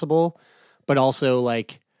responsible, but also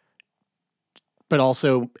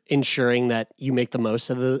ensuring that you make the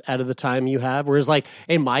most out of the time you have. Whereas like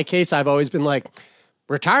in my case, I've always been like,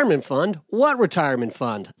 retirement fund? What retirement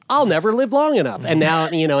fund? I'll never live long enough. And now,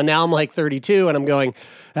 now I'm like 32 and I'm going,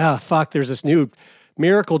 oh, fuck, there's this new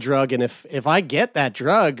miracle drug. And if I get that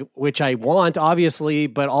drug, which I want, obviously,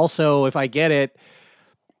 but also if I get it,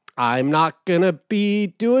 I'm not going to be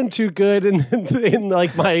doing too good in my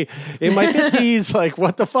 50s. Like,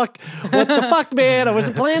 what the fuck, man? I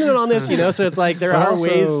wasn't planning on this, So it's like, there are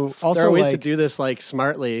ways to do this like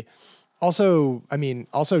smartly. Also,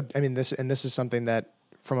 this is something that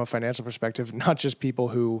from a financial perspective, not just people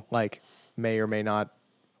who like may or may not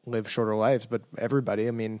live shorter lives, but everybody.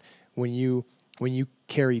 I mean, when you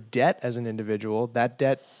carry debt as an individual, that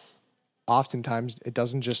debt oftentimes it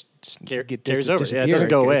doesn't just carries over. Yeah, it doesn't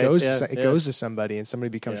go away. It goes to somebody, and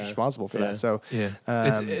somebody becomes responsible for that. So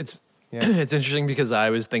it's interesting because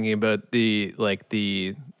I was thinking about the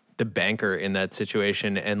banker in that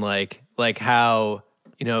situation and like how,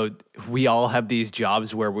 we all have these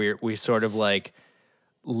jobs where we sort of like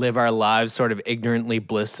live our lives sort of ignorantly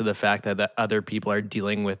bliss to the fact that other people are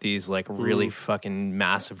dealing with these like really fucking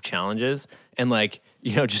massive challenges. And like,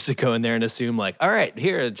 just to go in there and assume like, all right,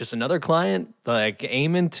 here, just another client, like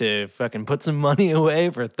aiming to fucking put some money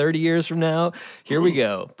away for 30 years from now. Here we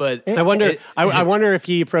go. But I wonder if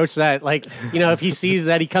he approached that, like, if he sees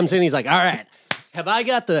that he comes in, he's like, all right, have I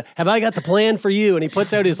got the plan for you? And he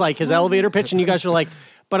puts out his elevator pitch and you guys are like,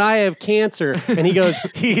 but I have cancer. And he goes,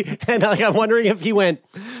 I'm wondering if he went,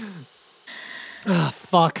 oh,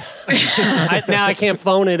 fuck. Now I can't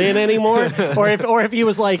phone it in anymore. Or if he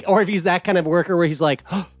was like, or if he's that kind of worker where he's like,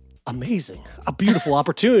 oh, amazing, a beautiful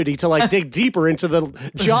opportunity to like dig deeper into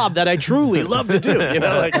the job that I truly love to do.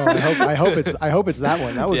 I hope it's that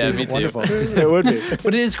one. That would be wonderful. It would be.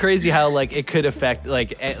 But it is crazy how like it could affect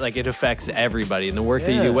like it affects everybody in the work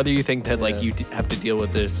that you do, whether you think that like you have to deal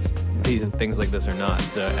with these things like this or not.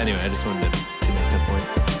 So anyway, I just wanted to make that point.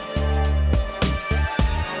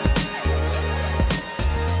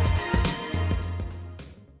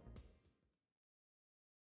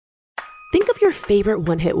 Think of your favorite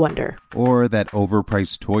one-hit wonder. Or that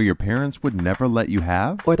overpriced toy your parents would never let you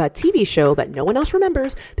have. Or that TV show that no one else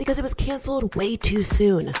remembers because it was canceled way too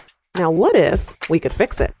soon. Now, what if we could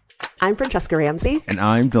fix it? I'm Francesca Ramsey. And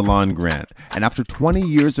I'm DeLon Grant. And after 20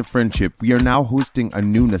 years of friendship, we are now hosting a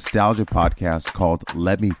new nostalgia podcast called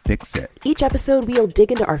Let Me Fix It. Each episode, we'll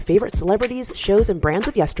dig into our favorite celebrities, shows, and brands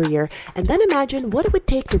of yesteryear, and then imagine what it would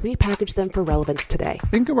take to repackage them for relevance today.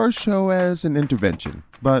 Think of our show as an intervention,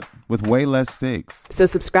 but with way less stakes. So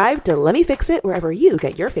subscribe to Let Me Fix It wherever you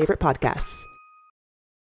get your favorite podcasts.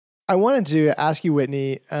 I wanted to ask you,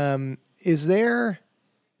 Whitney, is there,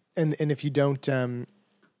 and if you don't,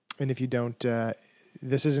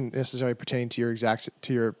 this isn't necessarily pertaining to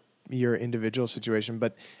your individual situation,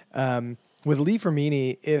 but with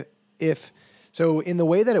Li-Fraumeni, if so, in the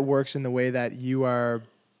way that it works, in the way that you are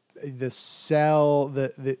the cell,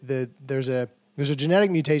 there's a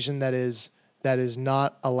genetic mutation that is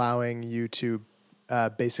not allowing you to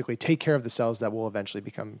basically take care of the cells that will eventually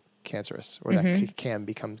become cancerous, or that can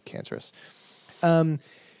become cancerous.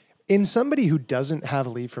 In somebody who doesn't have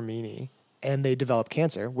Li-Fraumeni and they develop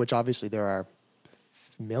cancer, which obviously there are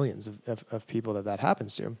millions of people that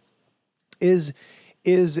happens to, is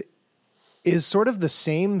sort of the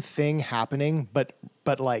same thing happening, but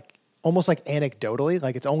like almost like anecdotally,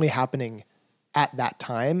 like it's only happening at that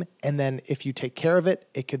time, and then if you take care of it,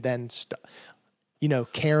 it could then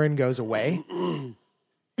Karen goes away,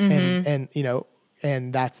 and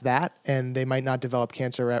that's that, and they might not develop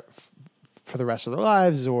cancer for the rest of their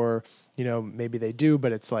lives, or maybe they do,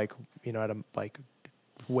 but it's like at a like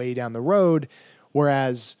way down the road.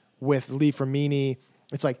 Whereas with Li-Fraumeni,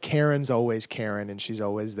 it's like Karen's always Karen, and she's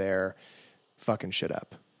always there, fucking shit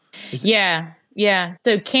up. Yeah.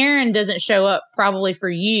 So Karen doesn't show up probably for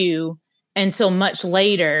you until much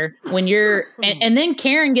later when you're, and then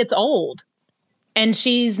Karen gets old, and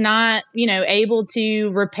she's not, able to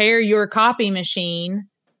repair your copy machine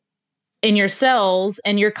in your cells,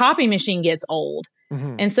 and your copy machine gets old.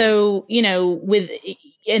 And so,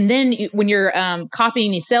 and then when you're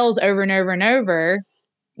copying these cells over and over and over,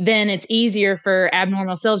 then it's easier for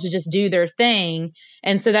abnormal cells to just do their thing.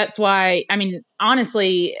 And so that's why,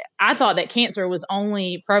 honestly, I thought that cancer was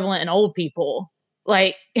only prevalent in old people.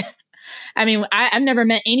 Like, I've never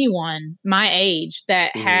met anyone my age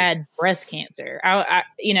that had breast cancer. I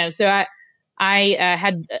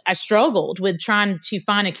struggled with trying to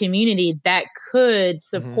find a community that could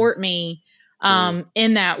support me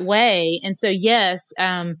in that way. And so, yes,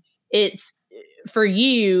 it's for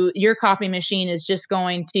you, your copy machine is just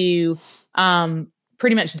going to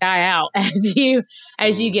pretty much die out as you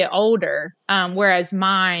get older. Whereas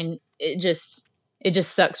mine, it just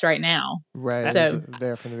sucks right now. Right. So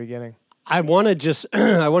there from the beginning. I want to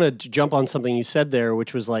jump on something you said there,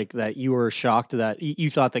 which was like that you were shocked that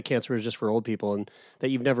you thought that cancer was just for old people, and that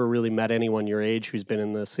you've never really met anyone your age who's been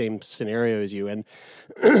in the same scenario as you. And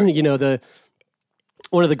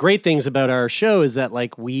one of the great things about our show is that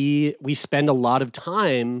like we spend a lot of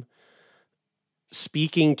time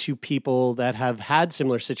speaking to people that have had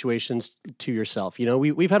similar situations to yourself.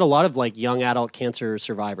 We've had a lot of like young adult cancer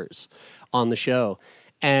survivors on the show,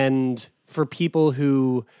 and for people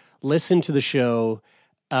who listen to the show,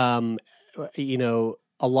 a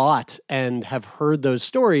lot and have heard those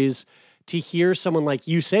stories, to hear someone like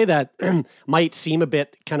you say that might seem a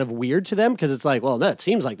bit kind of weird to them, because it's like, well, no, it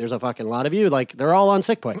seems like there's a fucking lot of you, like they're all on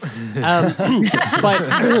sick boy. But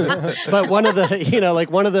one of the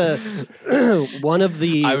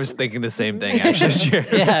I was thinking the same thing, actually.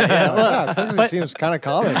 It seems kind of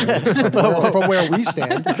common from where we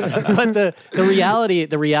stand. But the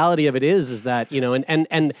reality of it is that,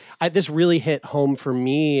 this really hit home for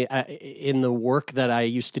me in the work that I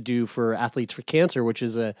used to do for Athletes for Cancer, which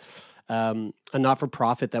is a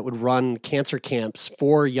not-for-profit that would run cancer camps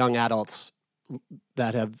for young adults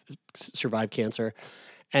that have survived cancer.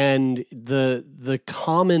 And the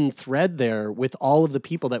common thread there with all of the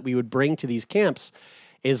people that we would bring to these camps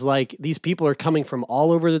is like, these people are coming from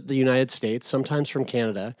all over the United States, sometimes from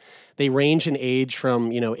Canada. They range in age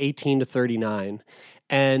from, 18 to 39.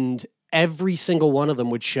 And every single one of them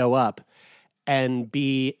would show up and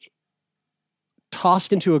be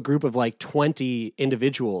tossed into a group of like 20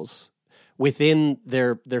 individuals within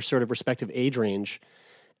their sort of respective age range.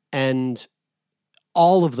 And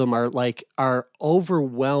all of them are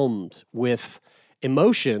overwhelmed with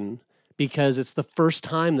emotion, because it's the first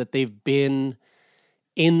time that they've been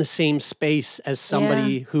in the same space as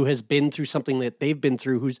somebody who has been through something that they've been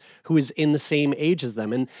through, who is in the same age as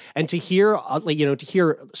them. And to hear, to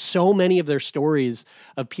hear so many of their stories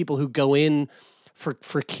of people who go in for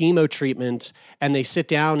chemo treatment, and they sit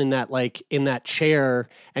down in that chair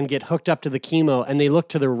and get hooked up to the chemo, and they look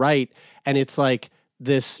to their right, and it's like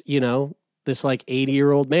this, this like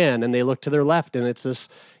 80-year-old man, and they look to their left, and it's this,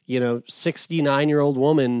 69-year-old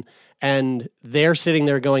woman, and they're sitting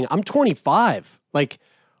there going, I'm 25. Like,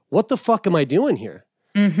 what the fuck am I doing here?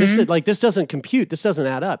 This doesn't compute. This doesn't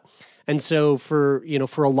add up. And so for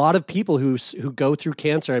a lot of people who go through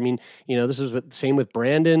cancer, I mean, this is same with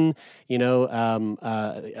Brandon, you name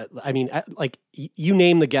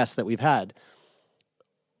the guests that we've had.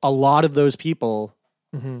 A lot of those people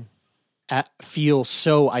feel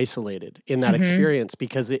so isolated in that experience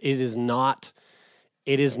because it is not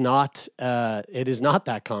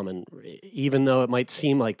that common, even though it might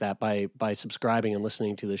seem like that by subscribing and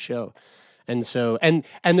listening to the show. And so, and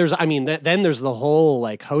there's, then there's the whole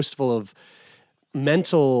like host full of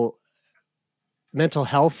mental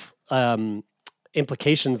health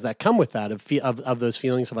implications that come with that of those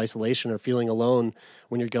feelings of isolation or feeling alone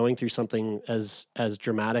when you're going through something as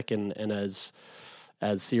dramatic and as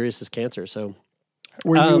serious as cancer. So,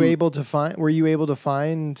 were you able to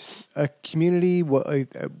find a community?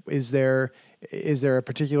 Is there a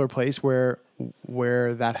particular place where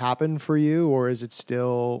that happened for you, or is it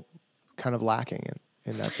still kind of lacking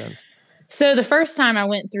in that sense? So the first time I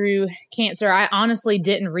went through cancer, I honestly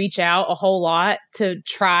didn't reach out a whole lot to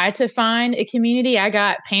try to find a community. I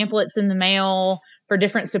got pamphlets in the mail for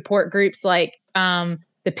different support groups like the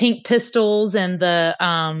Pink Pistols and the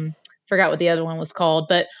forgot what the other one was called,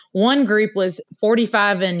 but one group was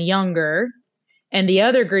 45 and younger and the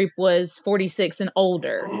other group was 46 and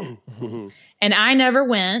older. And I never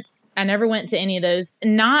went to any of those.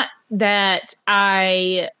 Not that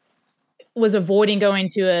I was avoiding going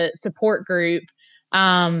to a support group.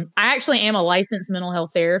 I actually am a licensed mental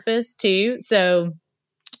health therapist too. So,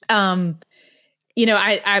 I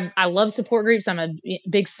love support groups. I'm a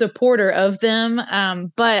big supporter of them.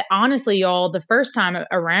 But honestly, y'all, the first time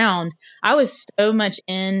around, I was so much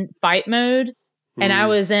in fight mode. And I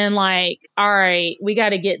was in like, all right, we got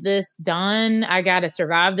to get this done. I got to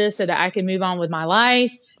survive this so that I can move on with my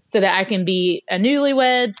life, so that I can be a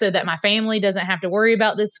newlywed, so that my family doesn't have to worry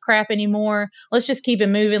about this crap anymore. Let's just keep it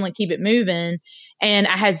moving, keep it moving. And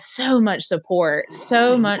I had so much support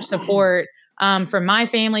from my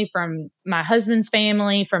family, from my husband's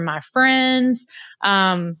family, from my friends.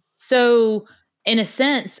 So in a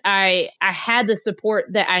sense, I had the support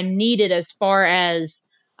that I needed as far as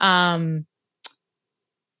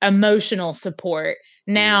emotional support.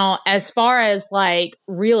 Now, as far as like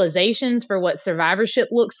realizations for what survivorship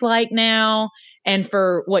looks like now, and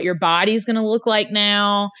for what your body's going to look like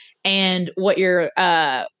now, and what you're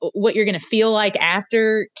going to feel like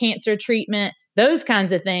after cancer treatment, those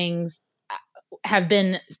kinds of things have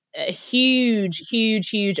been a huge, huge,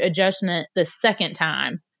 huge adjustment the second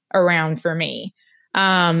time around for me.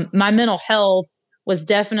 My mental health was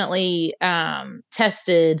definitely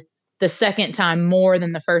tested the second time more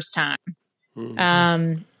than the first time.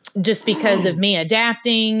 Just because of me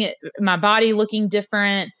adapting, my body looking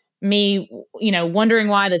different, me, wondering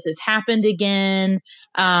why this has happened again,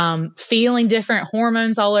 feeling different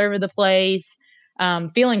hormones all over the place,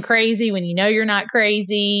 feeling crazy when you're not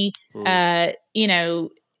crazy, and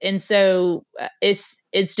so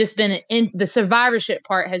it's just been the survivorship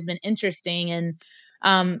part has been interesting. And,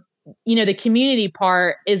 the community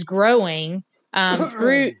part is growing,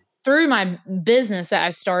 through my business that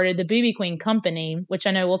I started, the Boobie Queen company, which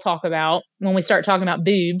I know we'll talk about when we start talking about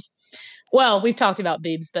boobs. Well, we've talked about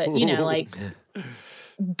boobs, but like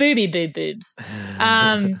boobs.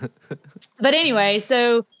 But anyway,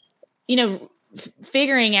 so,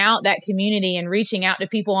 figuring out that community and reaching out to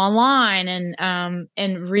people online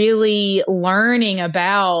and really learning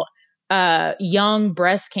about young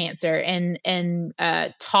breast cancer and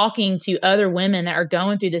talking to other women that are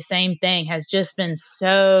going through the same thing has just been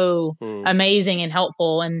so amazing and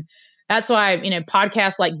helpful. And that's why,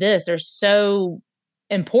 podcasts like this are so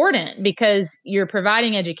important, because you're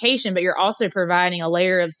providing education, but you're also providing a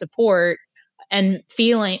layer of support and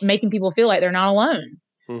making people feel like they're not alone.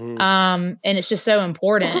 And it's just so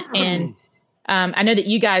important. And I know that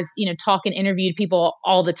you guys, talk and interview people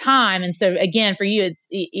all the time. And so again, for you, it's,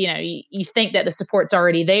 you think that the support's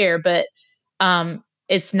already there, but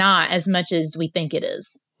it's not as much as we think it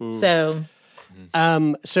is. So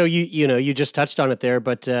you just touched on it there,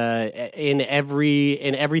 but in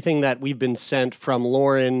everything that we've been sent from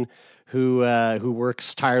Lauren, who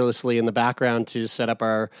works tirelessly in the background to set up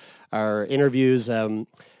our interviews,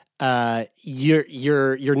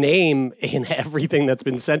 your name in everything that's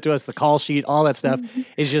been sent to us, the call sheet, all that stuff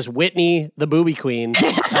is just Whitney the Boobie Queen,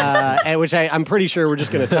 and which I'm pretty sure we're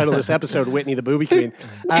just going to title this episode Whitney the Boobie Queen.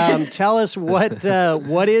 Tell us what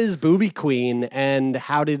is Boobie Queen and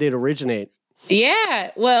how did it originate?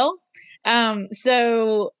 Yeah, well,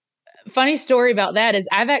 so funny story about that is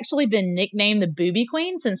I've actually been nicknamed the Boobie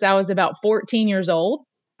Queen since I was about 14 years old.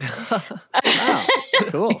 Wow,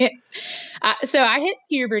 cool. So I hit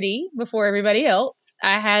puberty before everybody else.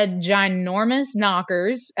 I had ginormous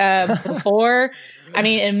knockers before. I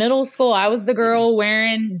mean, in middle school, I was the girl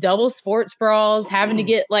wearing double sports bras, having to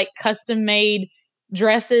get like custom made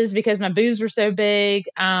dresses because my boobs were so big.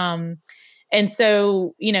 And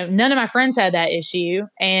so, none of my friends had that issue,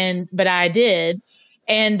 but I did.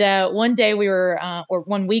 And one day or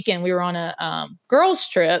one weekend, we were on a girls'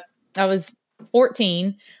 trip. I was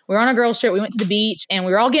 14. We were on a girls' trip. We went to the beach and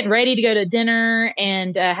we were all getting ready to go to dinner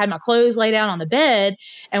and had my clothes laid out on the bed.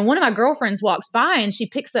 And one of my girlfriends walks by and she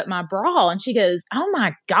picks up my bra and she goes, "Oh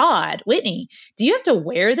my God, Whitney, do you have to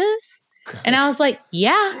wear this?" And I was like,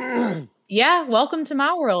 yeah, welcome to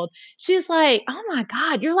my world. She's like, "Oh my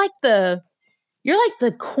God, you're like the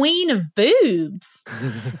queen of boobs."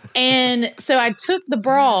 And so I took the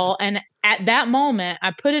bra and at that moment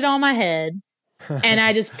I put it on my head and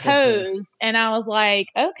I just posed and I was like,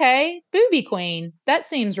 okay, Boobie Queen, that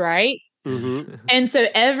seems right. Mm-hmm. And so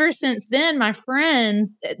ever since then, my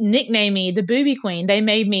friends nicknamed me the Boobie Queen. They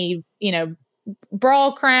made me,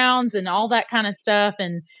 bra crowns and all that kind of stuff.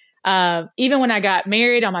 And even when I got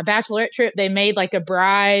married on my bachelorette trip, they made like a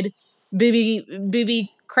bride boobie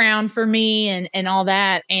crown for me and all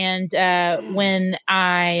that. And when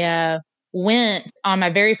I went on my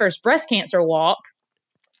very first breast cancer walk,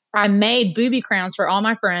 I made boobie crowns for all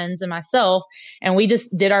my friends and myself, and we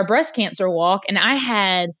just did our breast cancer walk. And I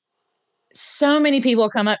had so many people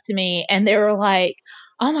come up to me and they were like,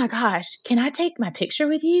 "Oh my gosh, can I take my picture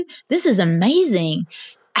with you? This is amazing.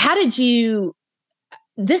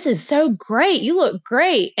 This is so great. You look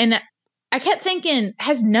great." And I kept thinking,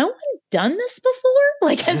 has no one done this before?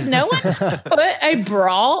 Like, has no one put a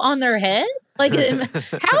bra on their head? Like, how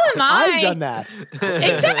am I? I've done that.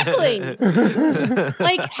 Exactly.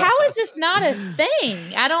 Like, how is this not a thing?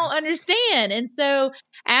 I don't understand. And so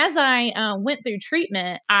as I went through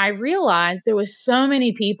treatment, I realized there was so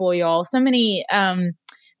many people, y'all, so many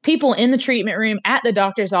people in the treatment room at the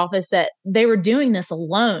doctor's office that they were doing this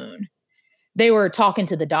alone. They were talking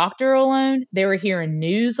to the doctor alone. They were hearing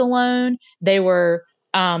news alone. They were,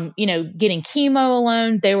 getting chemo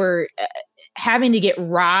alone. They were having to get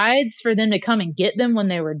rides for them to come and get them when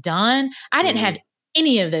they were done. I didn't have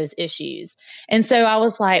any of those issues. And so I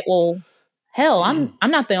was like, well, hell,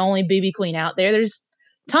 I'm not the only Boobie Queen out there. There's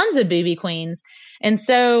tons of Boobie Queens. And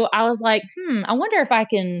so I was like, I wonder if I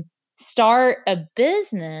can start a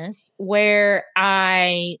business where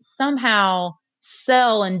I somehow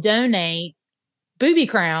sell and donate boobie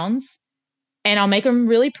crowns, and I'll make them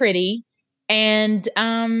really pretty and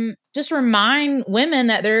just remind women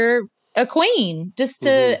that they're a queen, just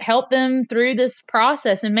to help them through this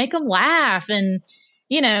process and make them laugh and,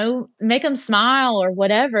 make them smile or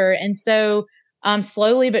whatever. And so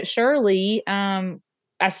slowly but surely,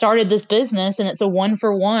 I started this business, and it's a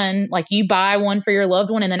 1-for-1. Like, you buy one for your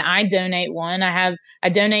loved one and then I donate one. I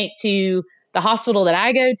donate to the hospital that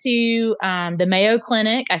I go to, the Mayo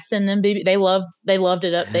Clinic. I send them they loved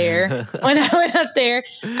it up there. When I went up there,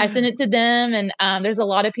 I sent it to them. And there's a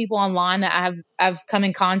lot of people online that I've come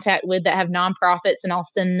in contact with that have nonprofits, and I'll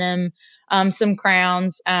send them some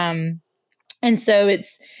crowns. And so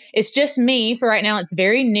it's just me for right now. It's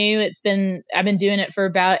very new. I've been doing it for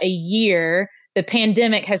about a year. The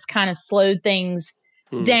pandemic has kind of slowed things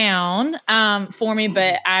down for me,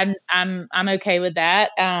 but I'm okay with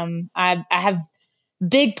that. I have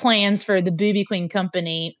big plans for the Boobie Queen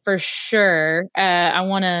company for sure. I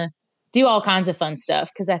want to do all kinds of fun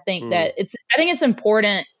stuff because I think that it's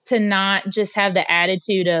important to not just have the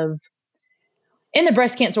attitude of, in the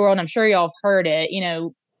breast cancer world, I'm sure y'all have heard it,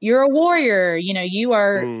 you're a warrior, you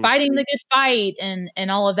are fighting the good fight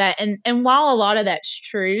and all of that. And while a lot of that's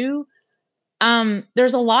true,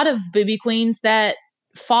 there's a lot of Boobie Queens that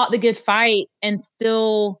fought the good fight and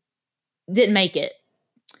still didn't make it.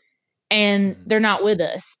 And they're not with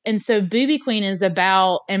us. And so Boobie Queen is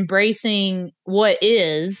about embracing what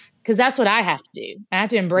is, because that's what I have to do. I have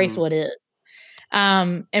to embrace what is.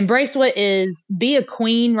 Embrace what is, be a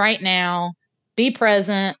queen right now, be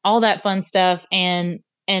present, all that fun stuff, and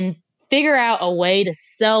figure out a way to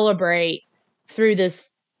celebrate through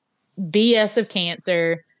this BS of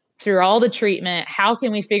cancer, through all the treatment. How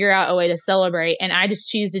can we figure out a way to celebrate? And I just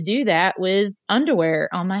choose to do that with underwear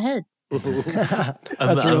on my head.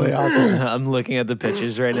 That's really awesome. I'm looking at the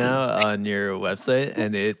pictures right now on your website,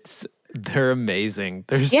 and they're amazing.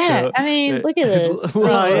 They're look at this.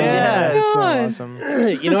 Oh yeah, it's so awesome.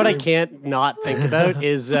 You know what I can't not think about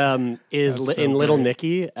is in Little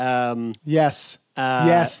Nicky. Yes.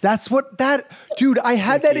 Yes, that's dude, I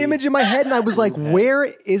had that image in my head and I was like, where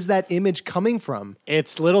is that image coming from?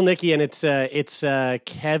 It's Little Nicky and it's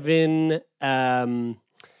Kevin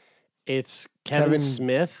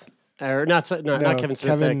Smith. Or not Kevin Smith,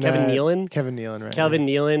 Kevin Nealon. Kevin Nealon, right? Kevin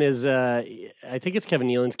Nealon is I think it's Kevin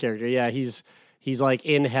Nealon's character. Yeah, he's like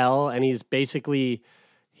in hell and he's basically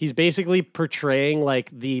portraying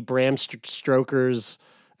like the Bram Stoker's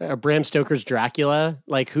Dracula,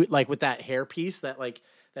 like with that hairpiece, that big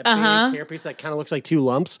hairpiece that kind of looks like two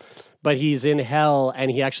lumps, but he's in hell and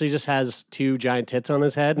he actually just has two giant tits on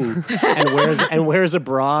his head and wears a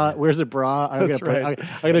bra. I'm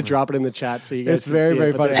gonna drop it in the chat so you guys. It's very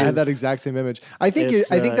very funny. I had that exact same image. I think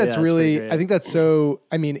that's so.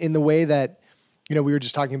 I mean, in the way that we were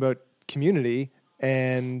just talking about community,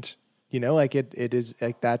 and like it is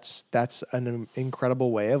like that's an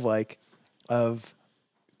incredible way of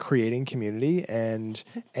creating community and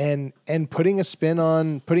putting a spin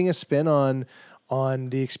on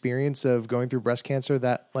the experience of going through breast cancer.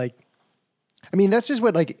 That that's just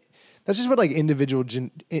what individual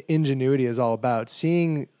ingenuity is all about.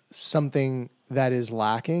 Seeing something that is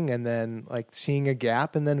lacking and then seeing a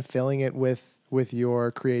gap and then filling it with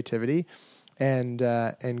your creativity and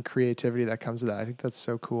creativity that comes with that. I think that's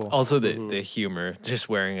so cool. Also the humor, just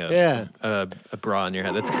wearing a bra on your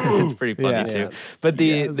head. That's it's pretty funny too. But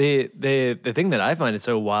the thing that I find is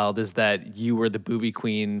so wild is that you were the Boobie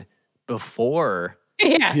Queen before.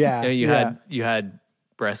 You had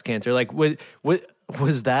breast cancer. Like what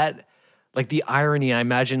was that? Like the irony, I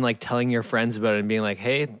imagine telling your friends about it and being like,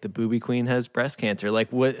 "Hey, the Boobie Queen has breast cancer."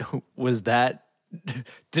 Like what was that?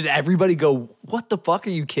 Did everybody go, "What the fuck? Are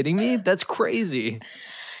you kidding me? That's crazy."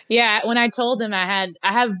 Yeah, when I told them I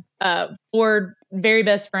have 4 very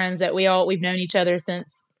best friends that we've known each other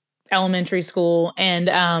since elementary school, and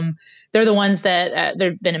they're the ones that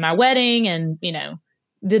they've been in my wedding and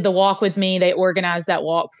did the walk with me. They organized that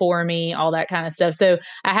walk for me, all that kind of stuff. So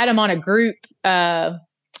I had them on a group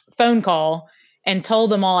phone call and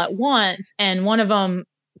told them all at once, and one of them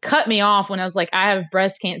cut me off when I was like, "I have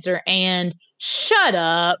breast cancer," and shut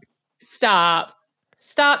up, stop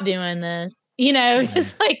doing this.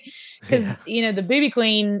 It's because the Boobie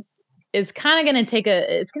Queen is kind of going to take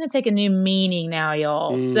a new meaning now,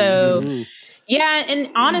 y'all. Mm-hmm. So yeah.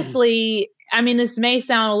 And honestly, I mean, this may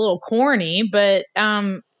sound a little corny, but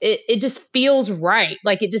it just feels right.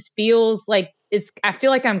 Like it just feels like I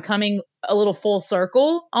feel like I'm coming a little full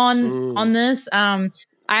circle on this. I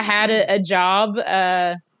had a job,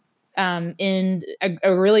 in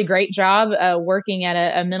a really great job working at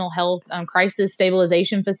a mental health crisis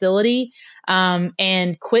stabilization facility,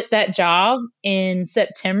 and quit that job in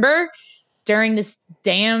September during this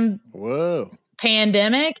damn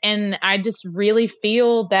pandemic. And I just really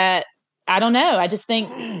feel that, I don't know, I just think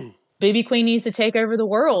Boobie Queen needs to take over the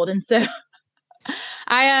world. And so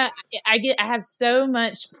I have so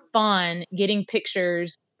much fun getting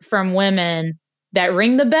pictures from women that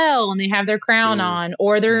ring the bell and they have their crown on,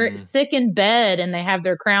 or they're sick in bed and they have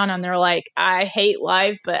their crown on. They're like, "I hate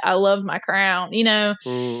life, but I love my crown,"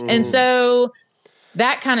 And so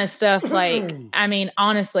that kind of stuff, I mean,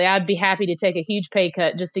 honestly, I'd be happy to take a huge pay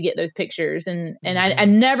cut just to get those pictures. And I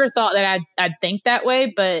never thought that I'd think that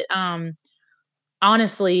way, but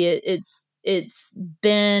honestly, it's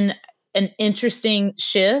been an interesting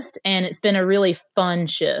shift, and it's been a really fun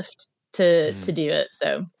shift to do it.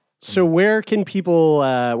 So where can people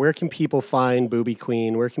find Boobie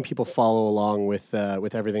Queen? Where can people follow along with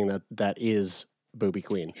everything that is Boobie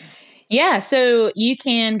Queen? Yeah, so you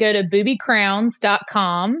can go to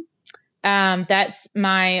boobiecrowns.com. That's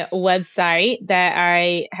my website that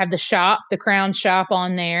I have the crown shop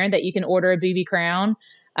on there that you can order a Boobie crown.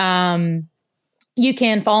 You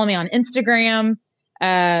can follow me on Instagram,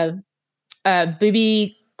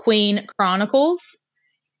 Boobie Queen Chronicles.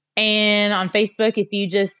 And on Facebook, if you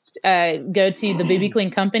just go to the Boobie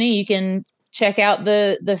Queen Company, you can check out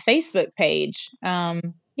the Facebook page.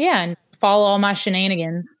 And follow all my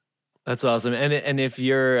shenanigans. That's awesome. And if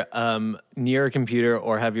you're near a computer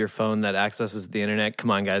or have your phone that accesses the internet,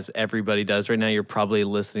 come on, guys, everybody does right now. You're probably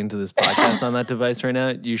listening to this podcast on that device right now.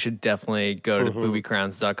 You should definitely go to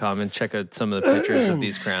boobiecrowns.com and check out some of the pictures of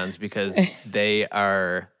these crowns because they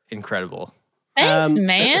are incredible. Thanks,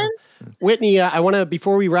 man. Whitney,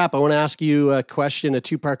 before we wrap, I want to ask you a question, a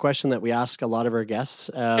 2-part question that we ask a lot of our guests.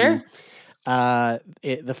 Sure.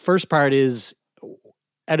 The first part is,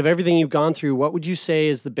 out of everything you've gone through, what would you say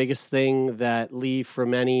is the biggest thing that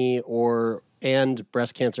Li-Fraumeni and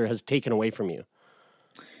breast cancer has taken away from you?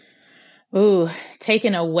 Ooh,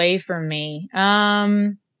 taken away from me.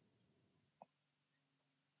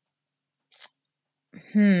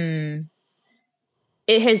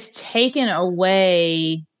 It has taken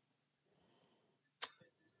away.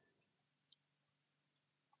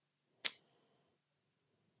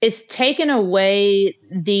 It's taken away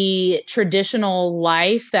the traditional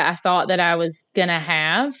life that I thought that I was gonna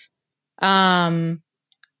have.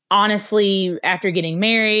 Honestly, after getting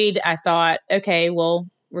married, I thought, okay, well,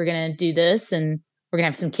 we're gonna do this, and we're gonna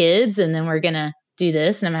have some kids, and then we're gonna do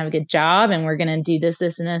this, and I'm gonna have a good job, and we're gonna do this,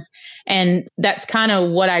 this, and this. And that's kind of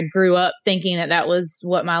what I grew up thinking that was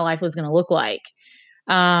what my life was gonna look like.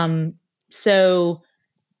 So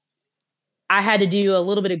I had to do a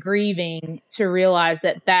little bit of grieving to realize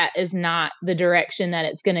that is not the direction that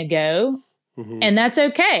it's going to go. Mm-hmm. And that's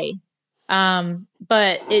okay.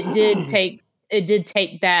 But it did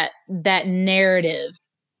take that narrative,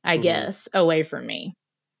 I guess, away from me.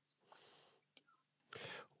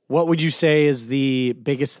 What would you say is the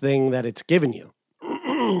biggest thing that it's given you?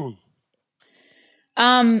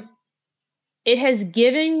 It has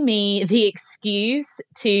given me the excuse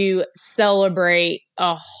to celebrate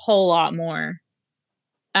a whole lot more.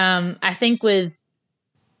 I think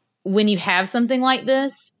when you have something like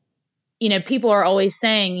this, people are always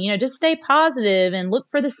saying, just stay positive and look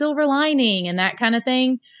for the silver lining and that kind of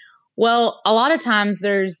thing. Well, a lot of times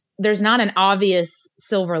there's not an obvious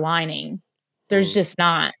silver lining. There's just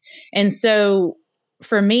not. And so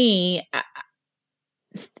for me,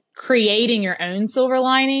 creating your own silver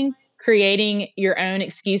lining, creating your own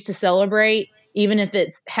excuse to celebrate, even if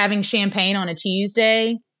it's having champagne on a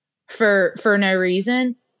Tuesday for no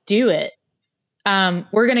reason, do it.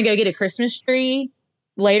 We're going to go get a Christmas tree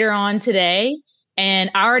later on today, and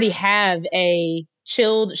I already have a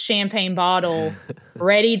chilled champagne bottle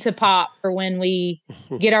ready to pop for when we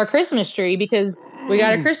get our Christmas tree, because we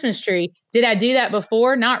got a Christmas tree. Did I do that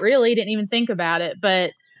before? Not really. Didn't even think about it. But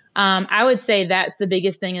I would say that's the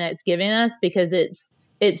biggest thing that's given us, because it's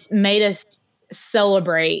made us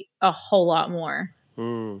celebrate a whole lot more.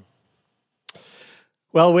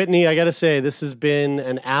 Well, Whitney, I got to say, this has been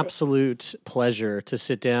an absolute pleasure to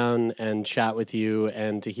sit down and chat with you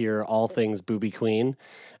and to hear all things Boobie Queen.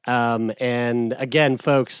 And again,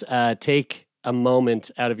 folks, take a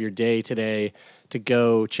moment out of your day today to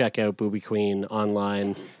go check out Boobie Queen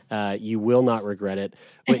online. You will not regret it.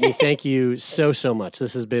 Whitney, thank you so much.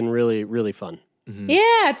 This has been really, really fun. Mm-hmm.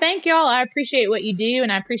 Yeah, thank y'all. I appreciate what you do,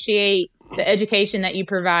 and I appreciate the education that you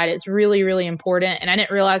provide. It's really, really important, and I didn't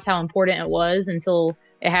realize how important it was until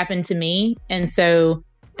it happened to me. And so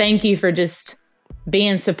thank you for just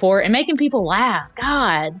being support and making people laugh.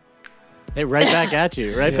 God. Hey, right back at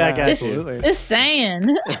you. Right back at you. Just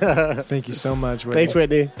saying. Thank you so much, Whitney. Thanks,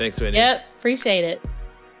 Whitney. Thanks, Whitney. Yep, appreciate it.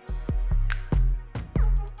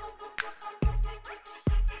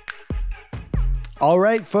 All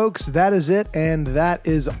right, folks, that is it. And that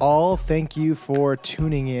is all. Thank you for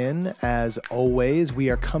tuning in. As always,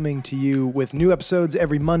 we are coming to you with new episodes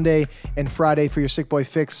every Monday and Friday for your Sick Boy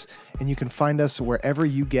Fix. And you can find us wherever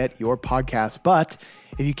you get your podcasts. But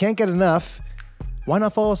if you can't get enough, why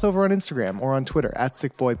not follow us over on Instagram or on Twitter at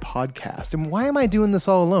Sick Boy Podcast? And why am I doing this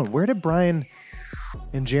all alone? Where did Brian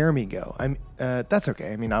and Jeremy go? That's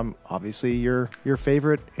okay. I mean, I'm obviously your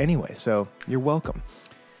favorite anyway, so you're welcome.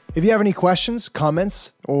 If you have any questions,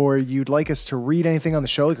 comments, or you'd like us to read anything on the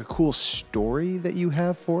show, like a cool story that you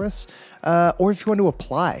have for us, or if you want to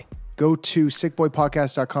apply, go to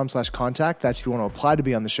sickboypodcast.com/contact. That's if you want to apply to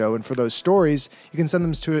be on the show. And for those stories, you can send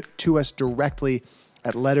them to us directly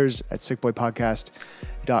at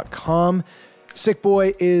letters@sickboypodcast.com. Sick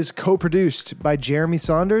Boy is co-produced by Jeremy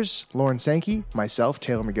Saunders, Lauren Sankey, myself,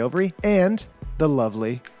 Taylor McGilvery, and the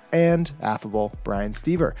lovely and affable Brian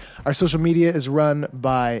Stever. Our social media is run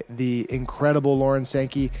by the incredible Lauren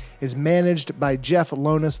Sankey, is managed by Jeff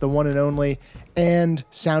Lonis, the one and only, and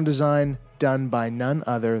sound design done by none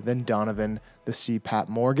other than Donovan, the CPAP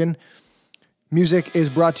Morgan. Music is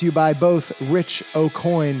brought to you by both Rich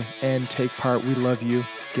O'Coin and Take Part. We love you,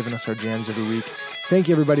 giving us our jams every week. Thank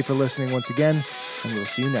you, everybody, for listening once again, and we'll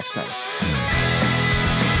see you next time.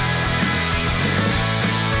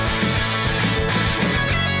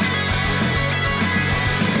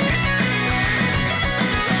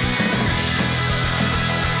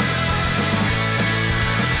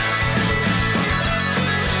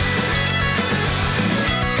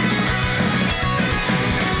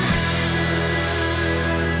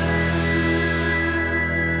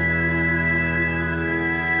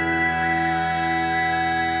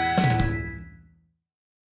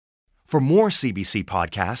 For more CBC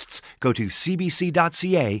podcasts, go to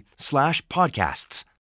cbc.ca/podcasts.